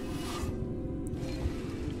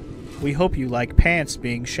 We hope you like pants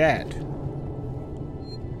being shat.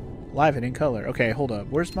 Live and in color. Okay, hold up.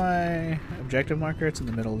 Where's my objective marker? It's in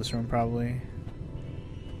the middle of this room, probably.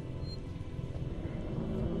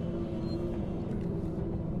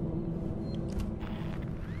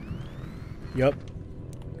 Yup.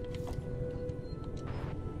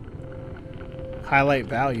 Highlight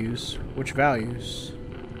values. Which values?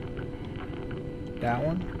 That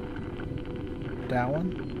one? That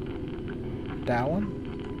one? That one?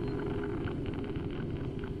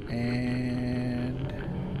 And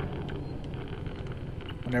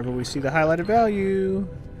whenever we see the highlighted value,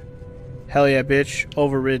 hell yeah, bitch,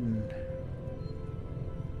 overridden.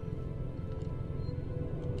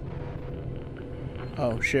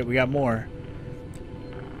 Oh shit, we got more.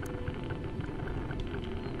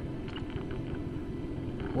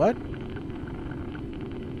 What?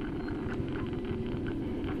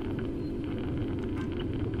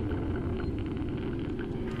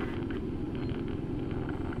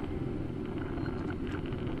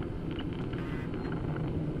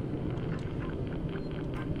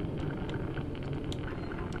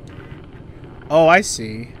 Oh, I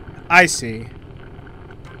see. I see.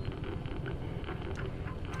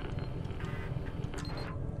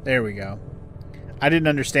 There we go. I didn't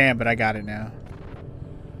understand, but I got it now.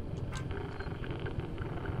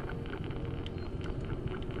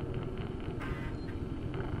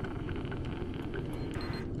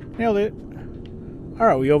 Nailed it.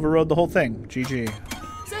 Alright, we overrode the whole thing. GG.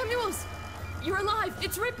 Samuels! You're alive!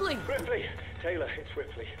 It's Ripley! Ripley! Taylor, it's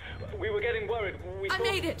Ripley. We were getting worried. I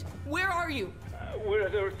made it! Where are you? We're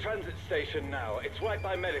at a transit station now. It's right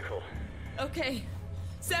by medical. Okay.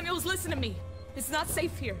 Samuels, listen to me. It's not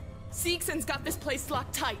safe here. Seegson's got this place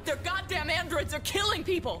locked tight. They're goddamn androids. They're killing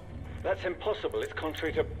people. That's impossible. It's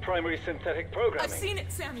contrary to primary synthetic programming. I've seen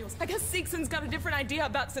it, Samuels. I guess Seegson's got a different idea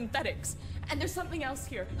about synthetics. And there's something else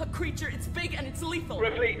here. A creature. It's big and it's lethal.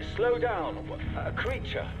 Ripley, slow down. A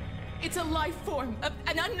creature? It's a life form.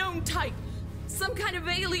 An unknown type. Some kind of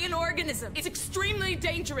alien organism. It's extremely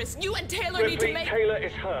dangerous. You and Taylor need to make... Taylor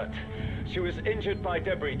is hurt. She was injured by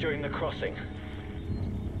debris during the crossing.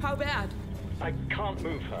 How bad? I can't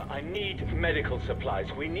move her. I need medical supplies.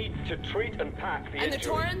 We need to treat and pack the injury. And the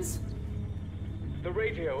Torrens? The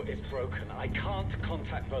radio is broken. I can't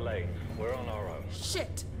contact Verlaine. We're on our own.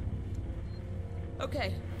 Shit.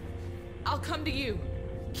 Okay. I'll come to you.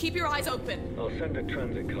 Keep your eyes open. I'll send a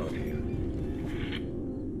transit car to you.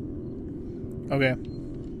 Okay.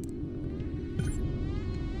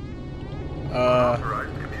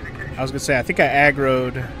 I was gonna say, I think I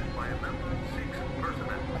aggroed.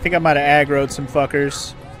 I think I might have aggroed some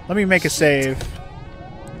fuckers. Let me make a save.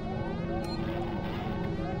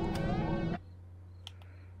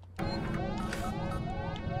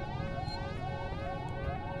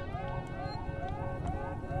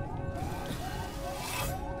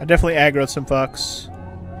 I definitely aggroed some fucks.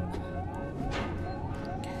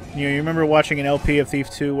 You remember watching an LP of Thief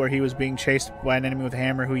 2 where he was being chased by an enemy with a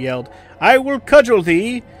hammer who yelled, "I will cudgel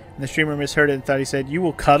thee!" And the streamer misheard it and thought he said, "You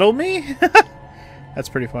will cuddle me?" That's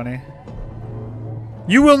pretty funny.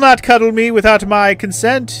 You will not cuddle me without my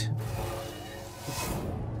consent.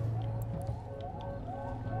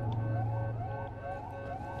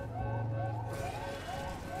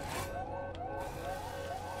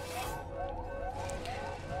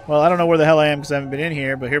 Well, I don't know where the hell I am because I haven't been in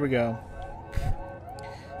here, but here we go.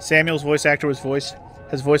 Samuel's voice actor has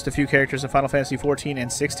voiced a few characters in Final Fantasy 14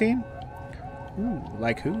 and 16. Ooh,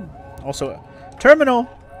 like who? Also, Terminal.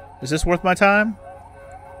 Is this worth my time?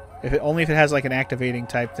 Only if it has like an activating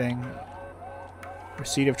type thing.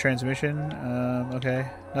 Receipt of transmission. Okay.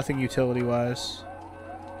 Nothing utility-wise.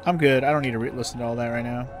 I'm good. I don't need to listen to all that right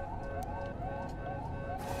now.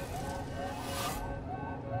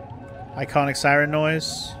 Iconic siren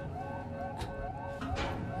noise.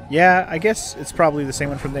 Yeah, I guess it's probably the same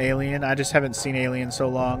one from the Alien. I just haven't seen Alien so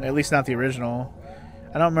long. At least not the original.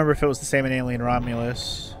 I don't remember if it was the same in Alien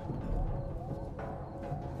Romulus.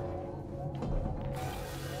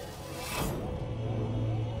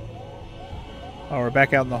 Oh, we're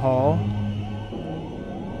back out in the hall.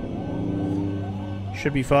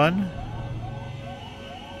 Should be fun.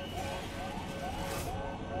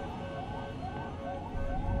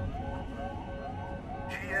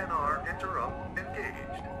 GNR interrupt engaged.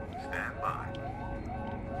 Stand by.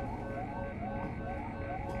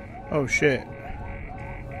 Oh shit.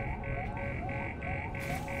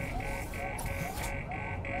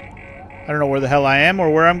 I don't know where the hell I am or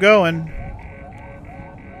where I'm going.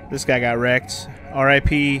 This guy got wrecked.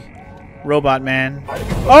 R.I.P. Robot Man.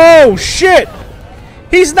 Oh shit!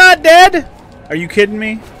 He's not dead! Are you kidding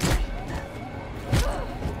me?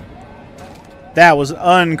 That was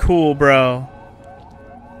uncool, bro.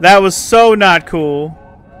 That was so not cool.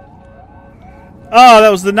 Oh, that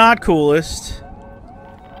was the not coolest.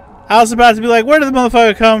 I was about to be like, where did the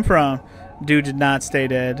motherfucker come from? Dude did not stay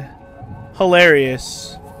dead.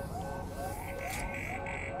 Hilarious.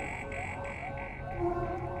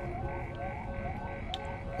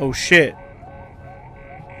 Oh shit.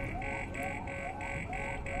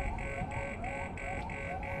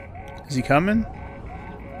 Is he coming?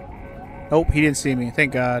 Nope, he didn't see me.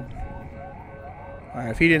 Thank God. Alright,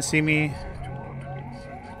 if he didn't see me,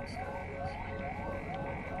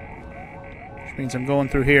 which means I'm going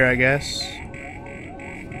through here, I guess.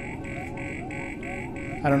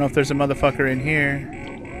 I don't know if there's a motherfucker in here.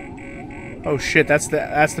 Oh shit, that's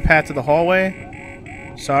the path to the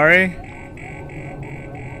hallway? Sorry.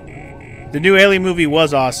 The new Alien movie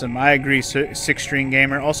was awesome. I agree, Six String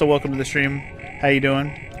Gamer. Also, welcome to the stream. How you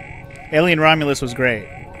doing? Alien Romulus was great.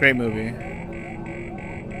 Great movie.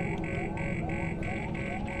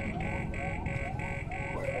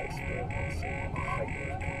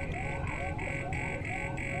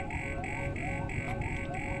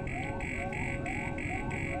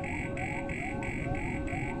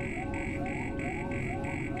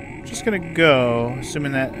 Just gonna go,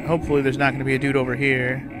 assuming that hopefully there's not gonna be a dude over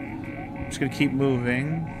here. Just gonna keep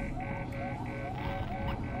moving.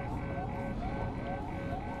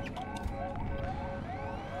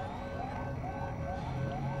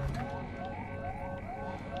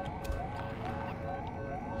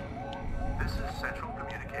 This is Central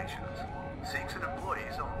Communications. Seeks and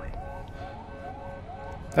employees only.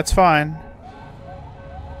 That's fine.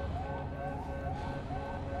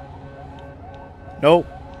 Nope.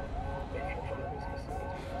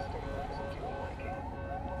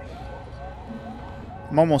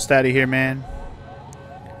 I'm almost out of here, man.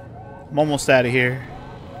 I'm almost out of here.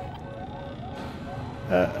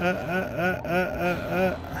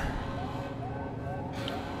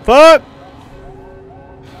 Fuck!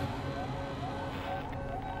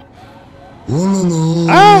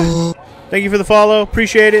 Ah! Thank you for the follow.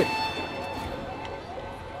 Appreciate it.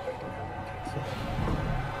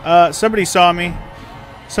 Somebody saw me.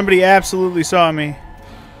 Somebody absolutely saw me.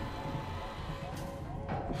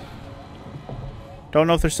 Don't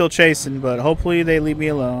know if they're still chasing, but hopefully they leave me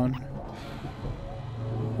alone.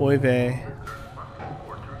 Oy vey.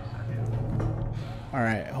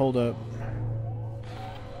 Alright, hold up.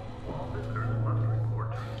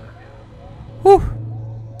 Whew.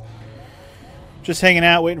 Just hanging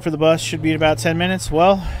out, waiting for the bus. Should be in about 10 minutes.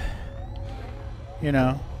 Well, you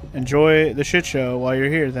know, enjoy the shit show while you're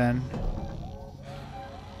here then.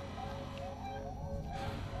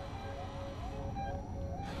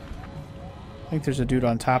 I think there's a dude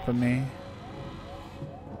on top of me.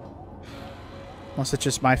 Unless it's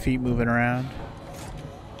just my feet moving around.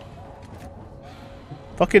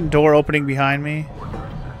 Fucking door opening behind me.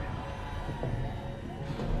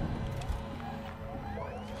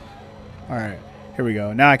 Here we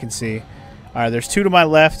go. Now I can see. Alright, there's 2 to my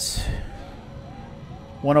left.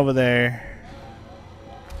 1 over there.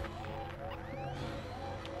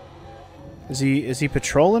 Is he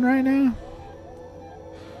patrolling right now?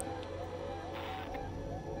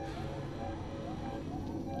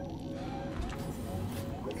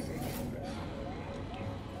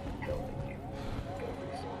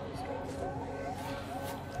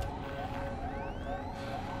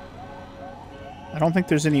 I don't think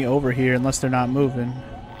there's any over here unless they're not moving.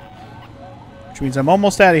 Which means I'm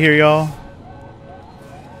almost out of here, y'all.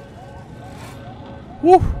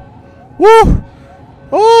 Woo! Woo!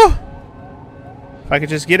 Oh! If I could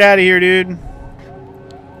just get out of here, dude.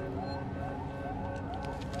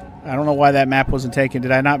 I don't know why that map wasn't taken.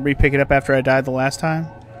 Did I not re-pick it up after I died the last time?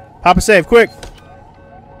 Pop a save, quick!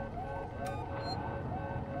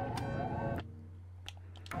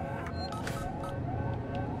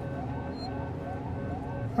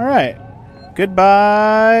 Alright.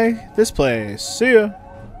 Goodbye, this place. See ya.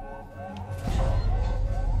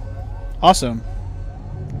 Awesome.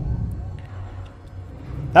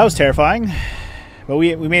 That was terrifying. But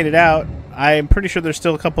we made it out. I'm pretty sure there's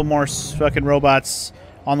still a couple more fucking robots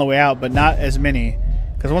on the way out, but not as many.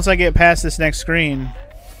 Because once I get past this next screen...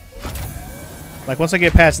 Like, once I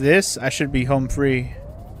get past this, I should be home free.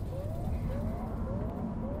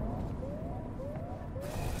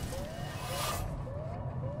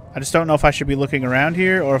 I just don't know if I should be looking around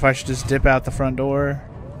here or if I should just dip out the front door.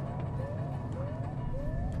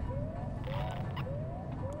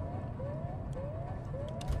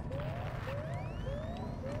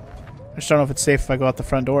 I just don't know if it's safe if I go out the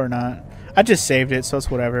front door or not. I just saved it, so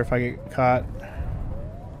it's whatever if I get caught.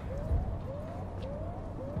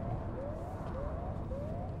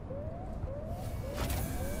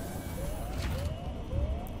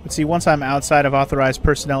 But see, once I'm outside of authorized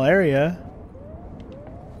personnel area,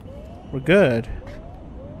 we're good.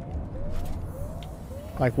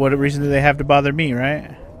 Like, what reason do they have to bother me,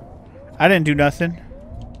 right? I didn't do nothing.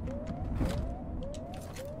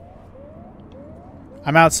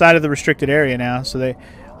 I'm outside of the restricted area now, so they...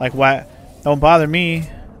 Like, why... Don't bother me.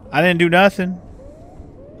 I didn't do nothing.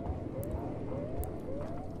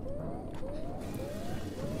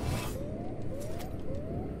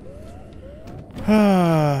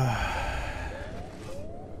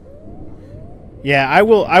 Yeah, I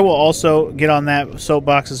will also get on that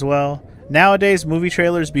soapbox as well. Nowadays, movie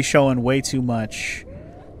trailers be showing way too much.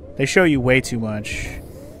 They show you way too much.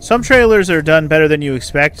 Some trailers are done better than you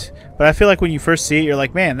expect, but I feel like when you first see it, you're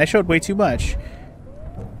like, man, they showed way too much.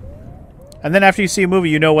 And then after you see a movie,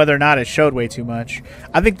 you know whether or not it showed way too much.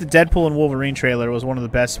 I think the Deadpool and Wolverine trailer was one of the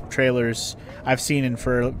best trailers I've seen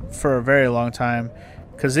for a very long time,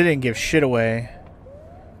 because it didn't give shit away.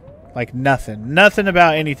 Like, nothing. Nothing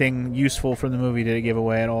about anything useful from the movie did it give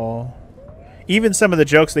away at all. Even some of the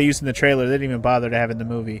jokes they used in the trailer, they didn't even bother to have in the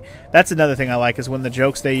movie. That's another thing I like, is when the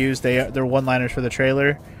jokes they use, they're one-liners for the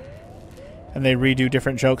trailer, and they redo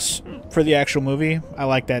different jokes for the actual movie. I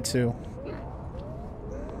like that, too.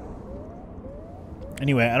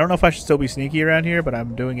 Anyway, I don't know if I should still be sneaky around here, but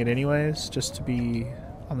I'm doing it anyways, just to be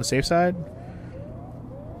on the safe side.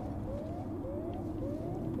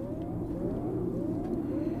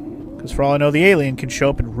 Because for all I know, the alien can show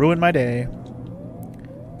up and ruin my day.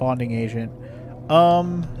 Bonding agent.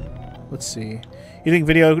 Let's see. You think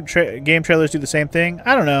video game trailers do the same thing?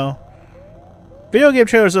 I don't know. Video game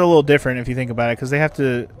trailers are a little different if you think about it, because they have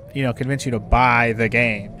to, you know, convince you to buy the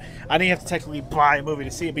game. I know you have to technically buy a movie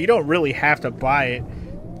to see it, but you don't really have to buy it,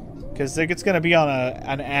 because it's going to be on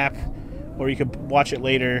an app, or you can watch it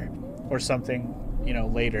later, or something, you know,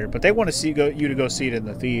 later. But they want to see you to go see it in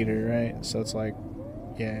the theater, right? So it's like,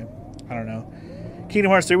 yeah, I don't know.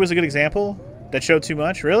 Kingdom Hearts 3 was a good example. That showed too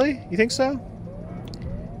much? Really? You think so?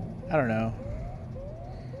 I don't know.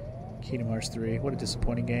 Kingdom Hearts 3. What a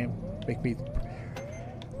disappointing game. Make me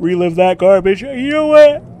relive that garbage. You know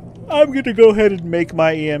what? I'm going to go ahead and make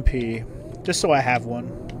my EMP. Just so I have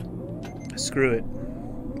one. Screw it.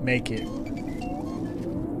 Make it.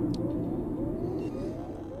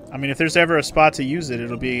 I mean, if there's ever a spot to use it,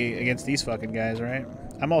 it'll be against these fucking guys, right?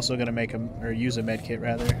 I'm also going to make them, or use a med kit,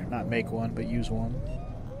 rather. Not make one, but use one.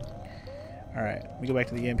 Alright, let me go back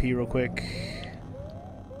to the EMP real quick.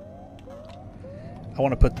 I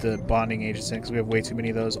want to put the bonding agents in because we have way too many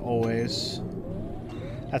of those always.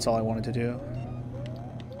 That's all I wanted to do.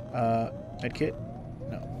 Medkit?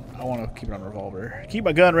 No, I want to keep it on revolver. Keep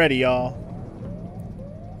my gun ready, y'all.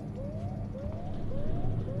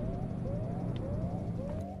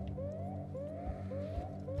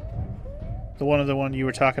 The one you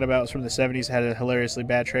were talking about was from the 70s. Had a hilariously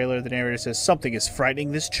bad trailer. The narrator says, "Something is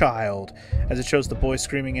frightening this child," as it shows the boy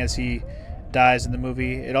screaming as he dies in the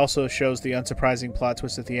movie. It also shows the unsurprising plot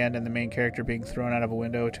twist at the end and the main character being thrown out of a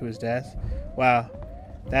window to his death. Wow.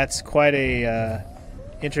 That's quite a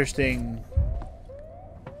interesting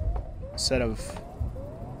set of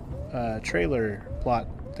trailer plot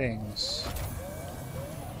things.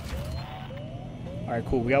 Alright,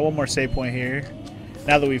 cool. We got one more save point here.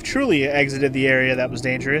 Now that we've truly exited the area that was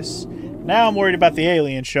dangerous. Now I'm worried about the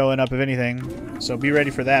alien showing up, if anything. So be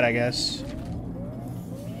ready for that, I guess.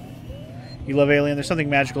 You love Alien. There's something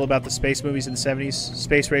magical about the space movies in the 70s.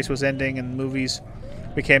 Space race was ending and movies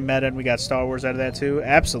became meta, and we got Star Wars out of that too.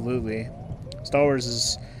 Absolutely. Star Wars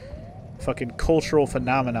is a fucking cultural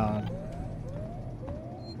phenomenon.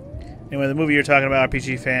 Anyway, the movie you're talking about,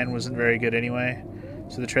 RPG Fan, wasn't very good anyway.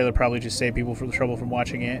 So the trailer probably just saved people from the trouble from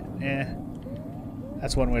watching it.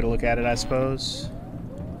 That's one way to look at it, I suppose.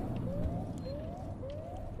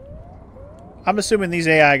 I'm assuming these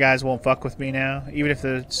AI guys won't fuck with me now. Even if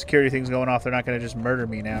the security thing's going off, they're not going to just murder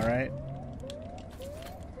me now, right?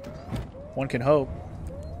 One can hope.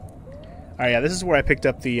 Alright, yeah, this is where I picked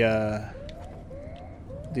up the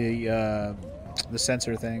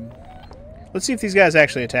sensor thing. Let's see if these guys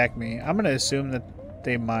actually attack me. I'm going to assume that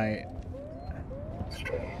they might.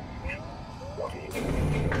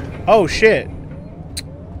 Oh, shit.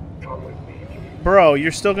 Bro,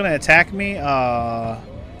 you're still going to attack me?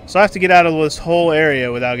 So I have to get out of this whole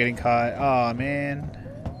area without getting caught. Aw, man.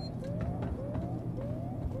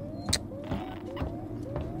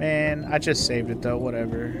 Man, I just saved it though,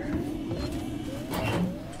 whatever.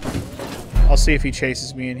 I'll see if he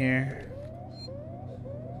chases me in here.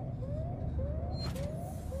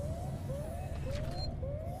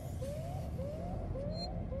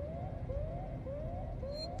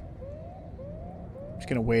 Just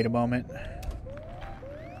gonna wait a moment.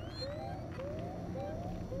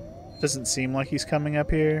 Doesn't seem like he's coming up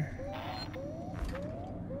here.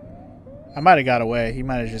 I might have got away. He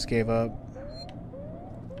might have just gave up.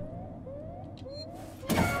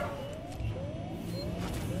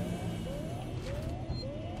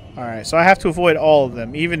 Alright, so I have to avoid all of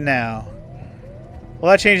them, even now. Well,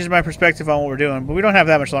 that changes my perspective on what we're doing, but we don't have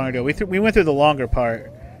that much longer to go. We went through the longer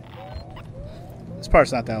part. This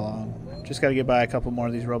part's not that long. Just gotta get by a couple more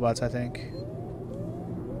of these robots, I think.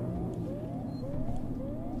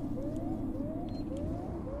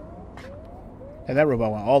 And that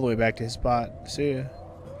robot went all the way back to his spot. See ya.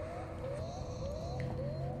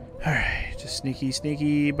 Alright, just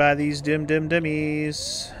sneaky by these dim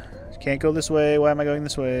dummies. Can't go this way. Why am I going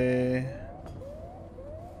this way?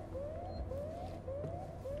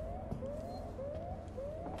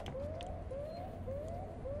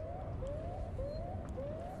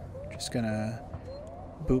 Just gonna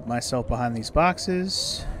boot myself behind these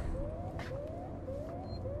boxes.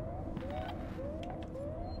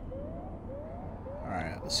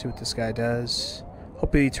 Let's see what this guy does.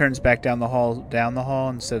 Hopefully he turns back down the hall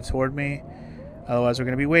instead of toward me. Otherwise we're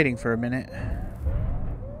going to be waiting for a minute.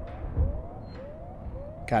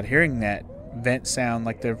 God, hearing that vent sound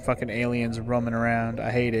like they're fucking aliens roaming around. I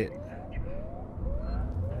hate it.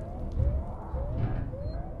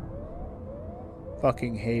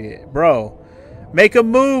 Fucking hate it. Bro, make a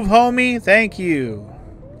move, homie. Thank you.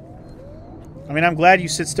 I mean, I'm glad you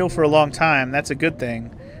sit still for a long time. That's a good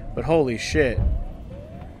thing. But holy shit.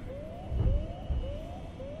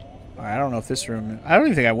 I don't know if this room... I don't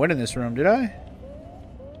even think I went in this room, did I?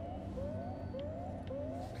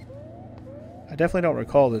 I definitely don't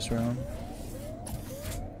recall this room.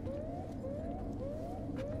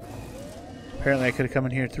 Apparently I could have come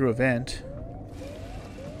in here through a vent.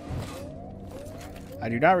 I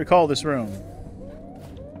do not recall this room.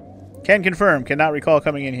 Can confirm, cannot recall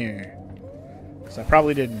coming in here. Because I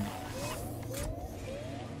probably didn't.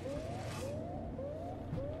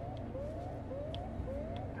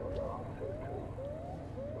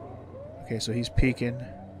 Okay, so he's peeking.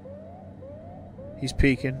 He's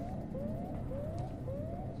peeking.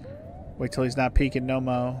 Wait till he's not peeking no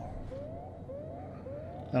mo.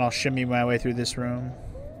 Then I'll shimmy my way through this room.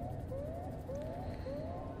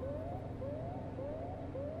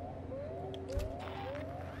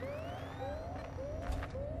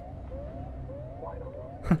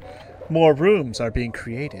 More rooms are being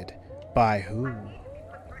created. By who?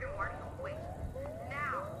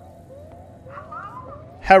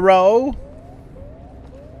 Hello?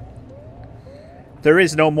 There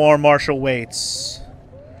is no more Marshall Waits.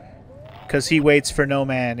 'Cause he waits for no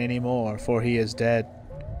man anymore, for he is dead.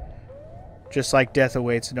 Just like death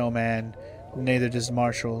awaits no man, neither does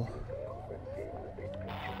Marshall.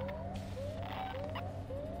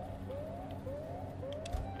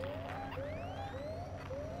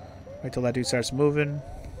 Wait till that dude starts moving.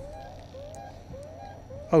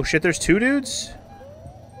 Oh shit, there's two dudes?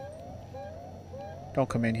 Don't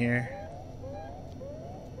come in here.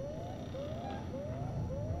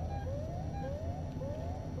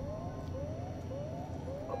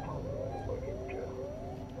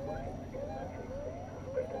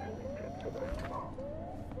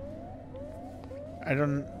 I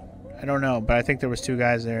don't know, but I think there was two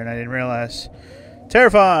guys there and I didn't realize.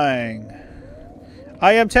 Terrifying!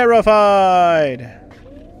 I am terrified!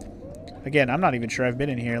 Again, I'm not even sure I've been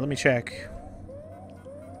in here. Let me check.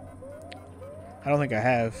 I don't think I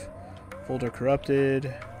have. Folder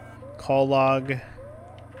corrupted. Call log.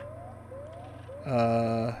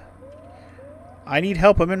 I need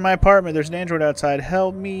help. I'm in my apartment. There's an android outside.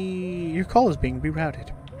 Help me. Your call is being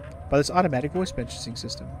rerouted by this automatic voice messaging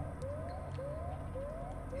system.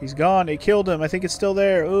 He's gone. It killed him. I think it's still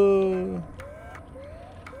there. Ooh.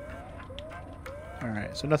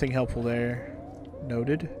 Alright, so nothing helpful there.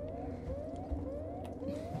 Noted.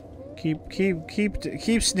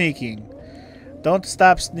 Keep sneaking. Don't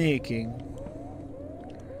stop sneaking.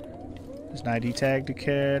 There's an ID tag to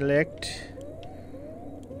collect.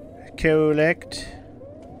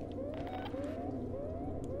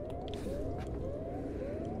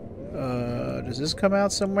 Does this come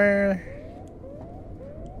out somewhere?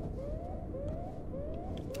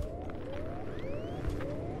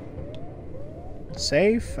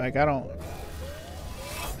 Safe? Like, I don't...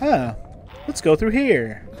 Huh. Let's go through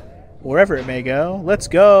here. Wherever it may go. Let's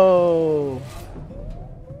go!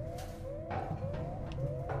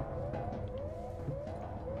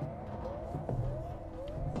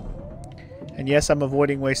 And yes, I'm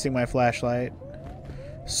avoiding wasting my flashlight.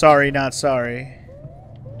 Sorry, not sorry.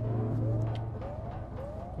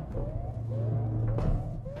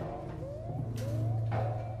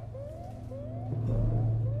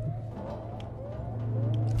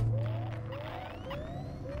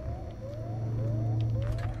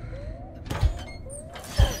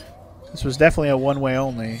 This was definitely a one-way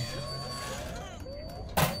only.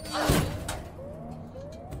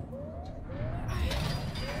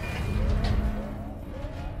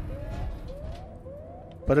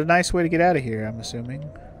 But a nice way to get out of here, I'm assuming.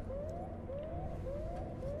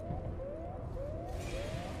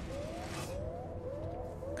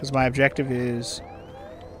 Because my objective is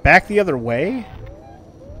back the other way?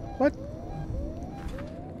 What?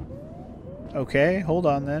 Okay, hold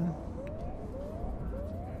on then.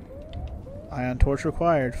 Ion torch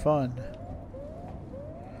required. Fun.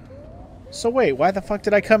 So wait, why the fuck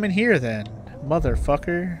did I come in here then?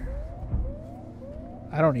 Motherfucker.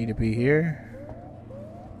 I don't need to be here.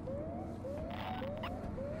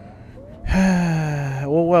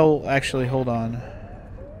 well, actually, hold on.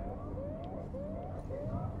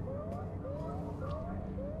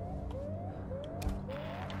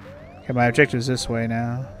 Okay, my objective is this way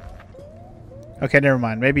now. Okay, never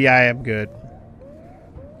mind. Maybe I am good.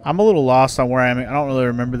 I'm a little lost on where I am. I don't really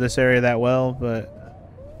remember this area that well, but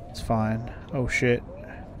it's fine. Oh, shit.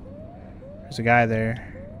 There's a guy there.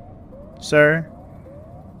 Sir?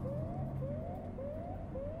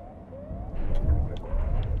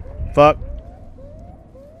 Fuck.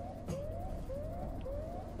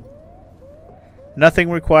 Nothing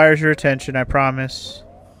requires your attention, I promise.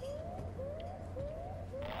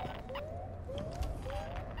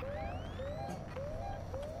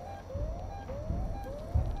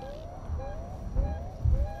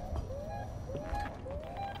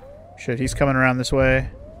 Shit, he's coming around this way.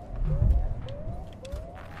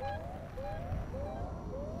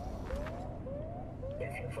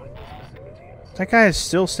 That guy is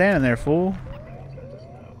still standing there, fool.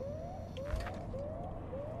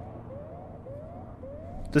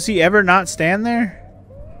 Does he ever not stand there?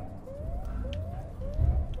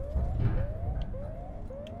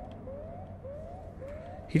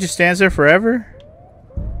 He just stands there forever?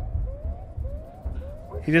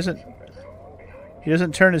 He doesn't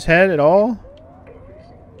turn his head at all?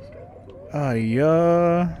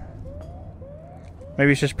 Yeah.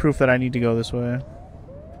 Maybe it's just proof that I need to go this way.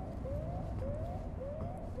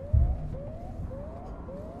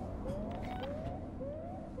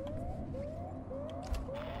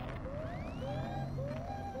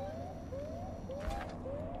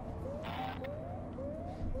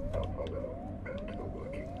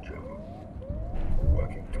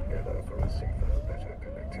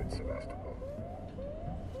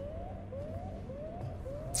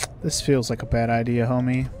 This feels like a bad idea,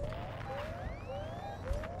 homie.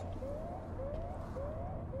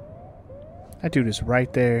 That dude is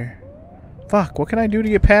right there. Fuck, what can I do to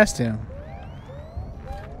get past him?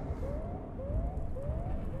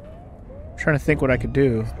 I'm trying to think what I could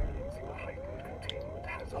do.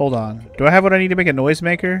 Hold on. Do I have what I need to make a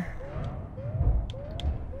noisemaker?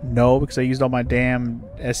 No, because I used all my damn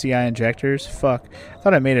SCI injectors. Fuck. I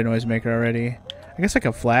thought I made a noisemaker already. I guess I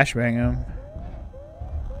can flashbang him.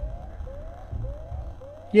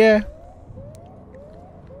 Yeah.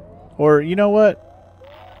 Or, you know what?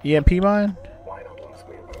 EMP mine? Why not ask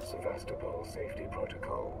me about Sevastopol safety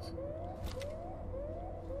protocols?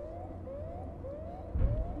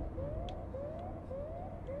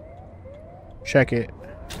 Check it.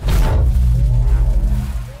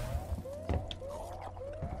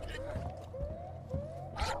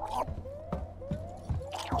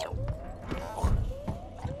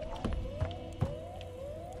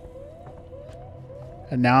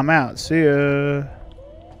 And now I'm out. See ya.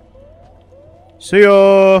 See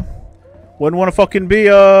ya. Wouldn't want to fucking be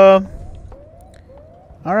ya.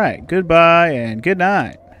 Alright, goodbye and good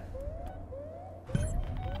night.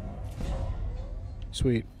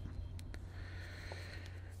 Sweet.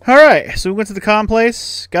 Alright, so we went to the comm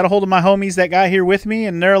place. Got a hold of my homies that got here with me,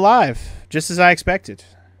 and they're alive. Just as I expected.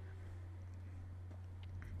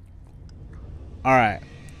 Alright.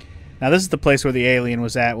 Now this is the place where the alien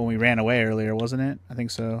was at when we ran away earlier, wasn't it? I think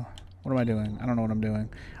so. What am I doing? I don't know what I'm doing.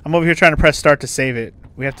 I'm over here trying to press start to save it.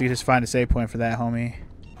 We have to just find a save point for that, homie.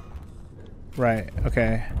 Right,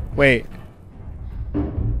 okay. Wait.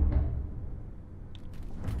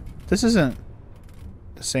 This isn't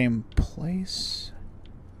the same place?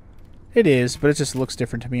 It is, but it just looks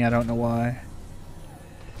different to me. I don't know why.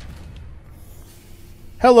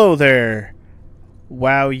 Hello there.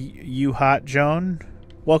 Wow, you hot Joan.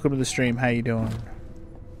 Welcome to the stream. How you doing?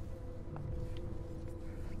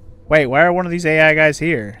 Wait, why are one of these AI guys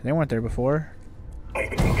here? They weren't there before.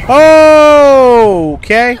 Oh,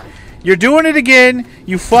 okay. You're doing it again,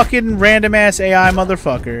 you fucking random ass AI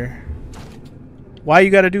motherfucker. Why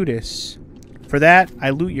you gotta do this? For that,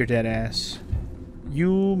 I loot your dead ass.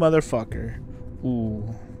 You motherfucker.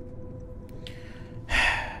 Ooh.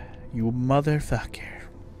 You motherfucker.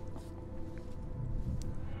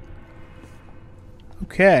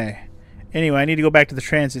 Okay. Anyway, I need to go back to the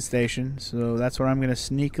transit station, so that's where I'm going to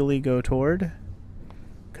sneakily go toward.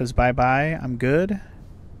 Because bye-bye, I'm good.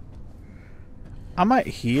 I might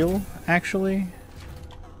heal, actually.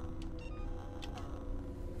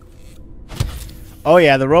 Oh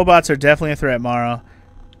yeah, the robots are definitely a threat, Mara.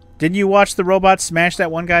 Didn't you watch the robots smash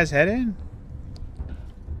that one guy's head in?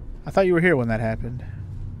 I thought you were here when that happened.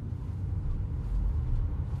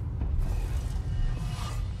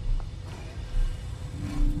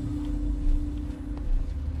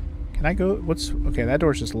 Can I go? What's... Okay, that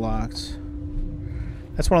door's just locked.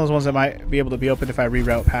 That's one of those ones that might be able to be opened if I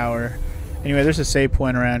reroute power. Anyway, there's a save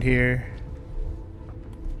point around here.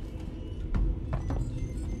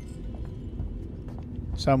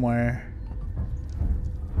 Somewhere.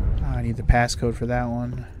 Oh, I need the passcode for that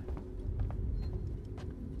one.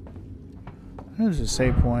 There's a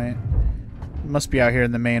save point. It must be out here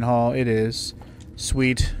in the main hall. It is.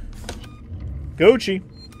 Sweet. Gucci.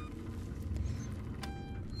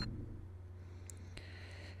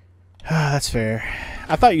 That's fair.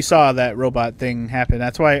 I thought you saw that robot thing happen.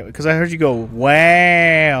 That's why, because I heard you go,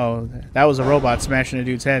 wow. That was a robot smashing a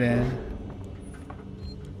dude's head in.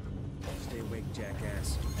 Stay awake,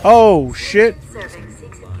 jackass. Oh, shit. Serving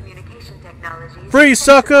Seeks Communication Technologies, Free,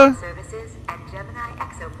 sucker! Services, and Gemini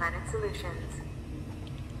Exoplanet Solutions.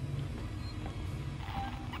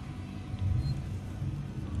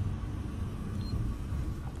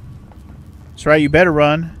 That's right, you better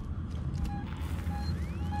run.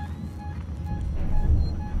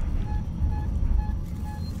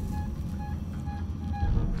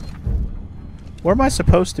 Where am I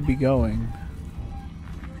supposed to be going?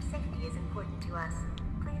 Your safety is important to us.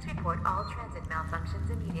 Please report all transit malfunctions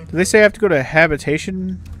immediately. Do they say I have to go to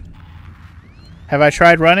habitation? Have I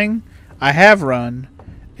tried running? I have run.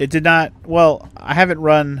 It did not... Well, I haven't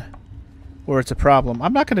run where it's a problem.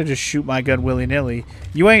 I'm not going to just shoot my gun willy-nilly.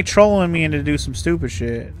 You ain't trolling me into do some stupid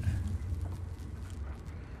shit.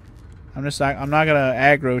 I'm not going to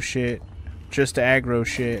aggro shit just to aggro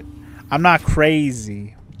shit. I'm not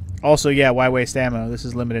crazy. Also, yeah, why waste ammo? This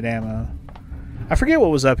is limited ammo. I forget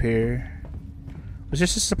what was up here. Was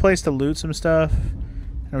this just a place to loot some stuff?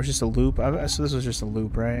 And it was just a loop? So this was just a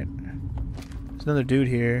loop, right? There's another dude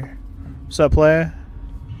here. What's up, playa?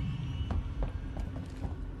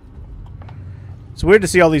 It's weird to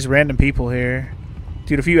see all these random people here.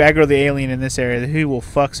 Dude, if you aggro the alien in this area, he will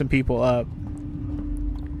fuck some people up.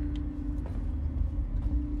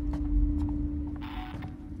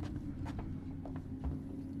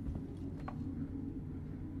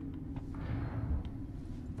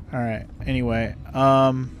 Alright, anyway,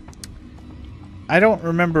 I don't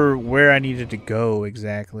remember where I needed to go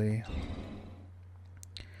exactly.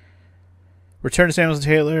 Return to Samuels and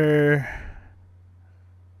Taylor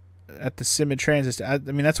at the Sim and Transit. I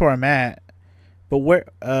mean, that's where I'm at. But where...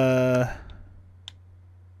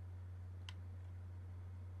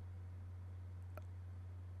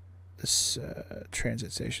 This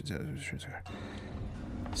transit station.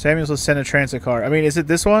 Samuels will send a transit car. I mean, is it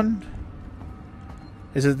this one?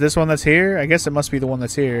 Is it this one that's here? I guess it must be the one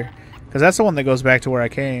that's here. Because that's the one that goes back to where I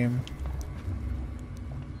came.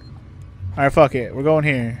 Alright, fuck it. We're going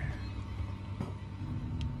here.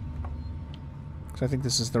 Because I think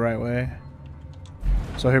this is the right way.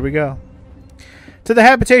 So here we go. To the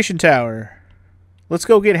habitation tower. Let's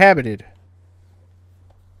go get habited.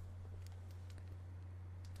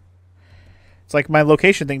 It's like my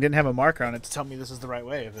location thing didn't have a marker on it to tell me this is the right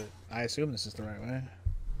way, but I assume this is the right way.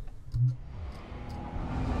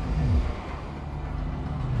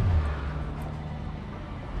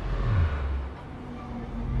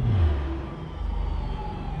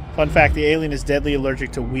 Fun fact, the alien is deadly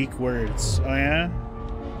allergic to weak words. Oh yeah?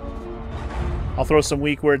 I'll throw some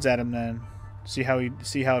weak words at him then. See how I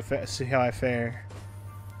fare.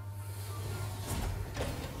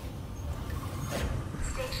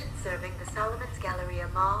 Serving the Solomon's Galleria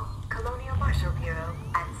Mall, Colonial Marshal Bureau,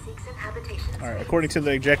 and Seegson Habitation. Alright, according to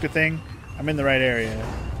the objective thing, I'm in the right area.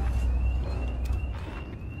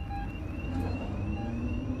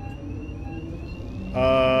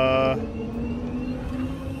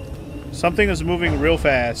 Something is moving real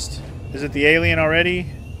fast. Is it the alien already?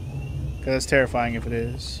 Because that's terrifying if it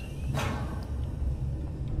is.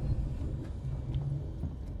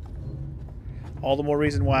 All the more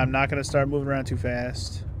reason why I'm not going to start moving around too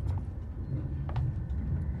fast.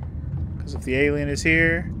 Because if the alien is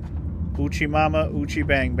here, Uchi Mama, Uchi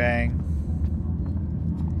Bang Bang,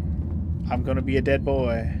 I'm going to be a dead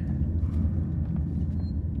boy.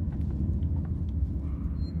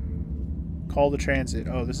 Call the transit.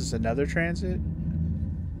 Oh, this is another transit?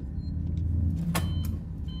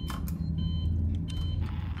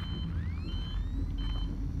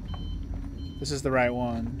 This is the right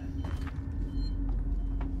one.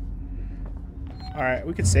 Alright,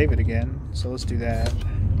 we could save it again, so let's do that.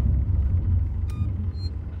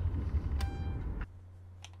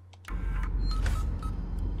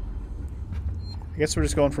 I guess we're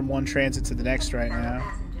just going from one transit to the next right now.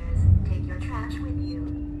 Passengers, take your trash with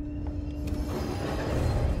you.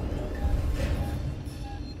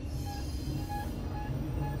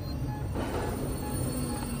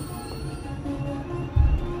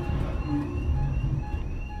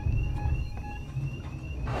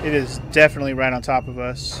 It is definitely right on top of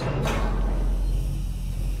us. This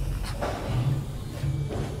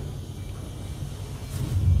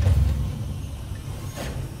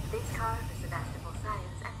car for Sebastopol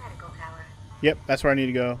Science and Medical Tower. Yep, that's where I need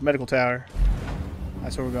to go. Medical Tower.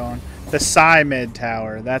 That's where we're going. The Sci-Med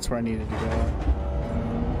Tower. That's where I needed to go.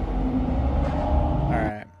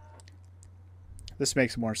 Alright. This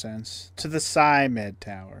makes more sense. To the Sci-Med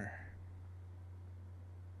Tower.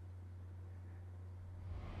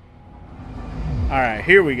 Alright,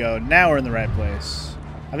 here we go. Now we're in the right place.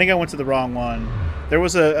 I think I went to the wrong one. There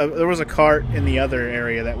was a cart in the other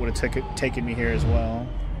area that would have taken me here as well.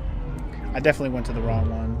 I definitely went to the wrong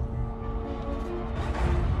one.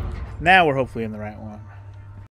 Now we're hopefully in the right one.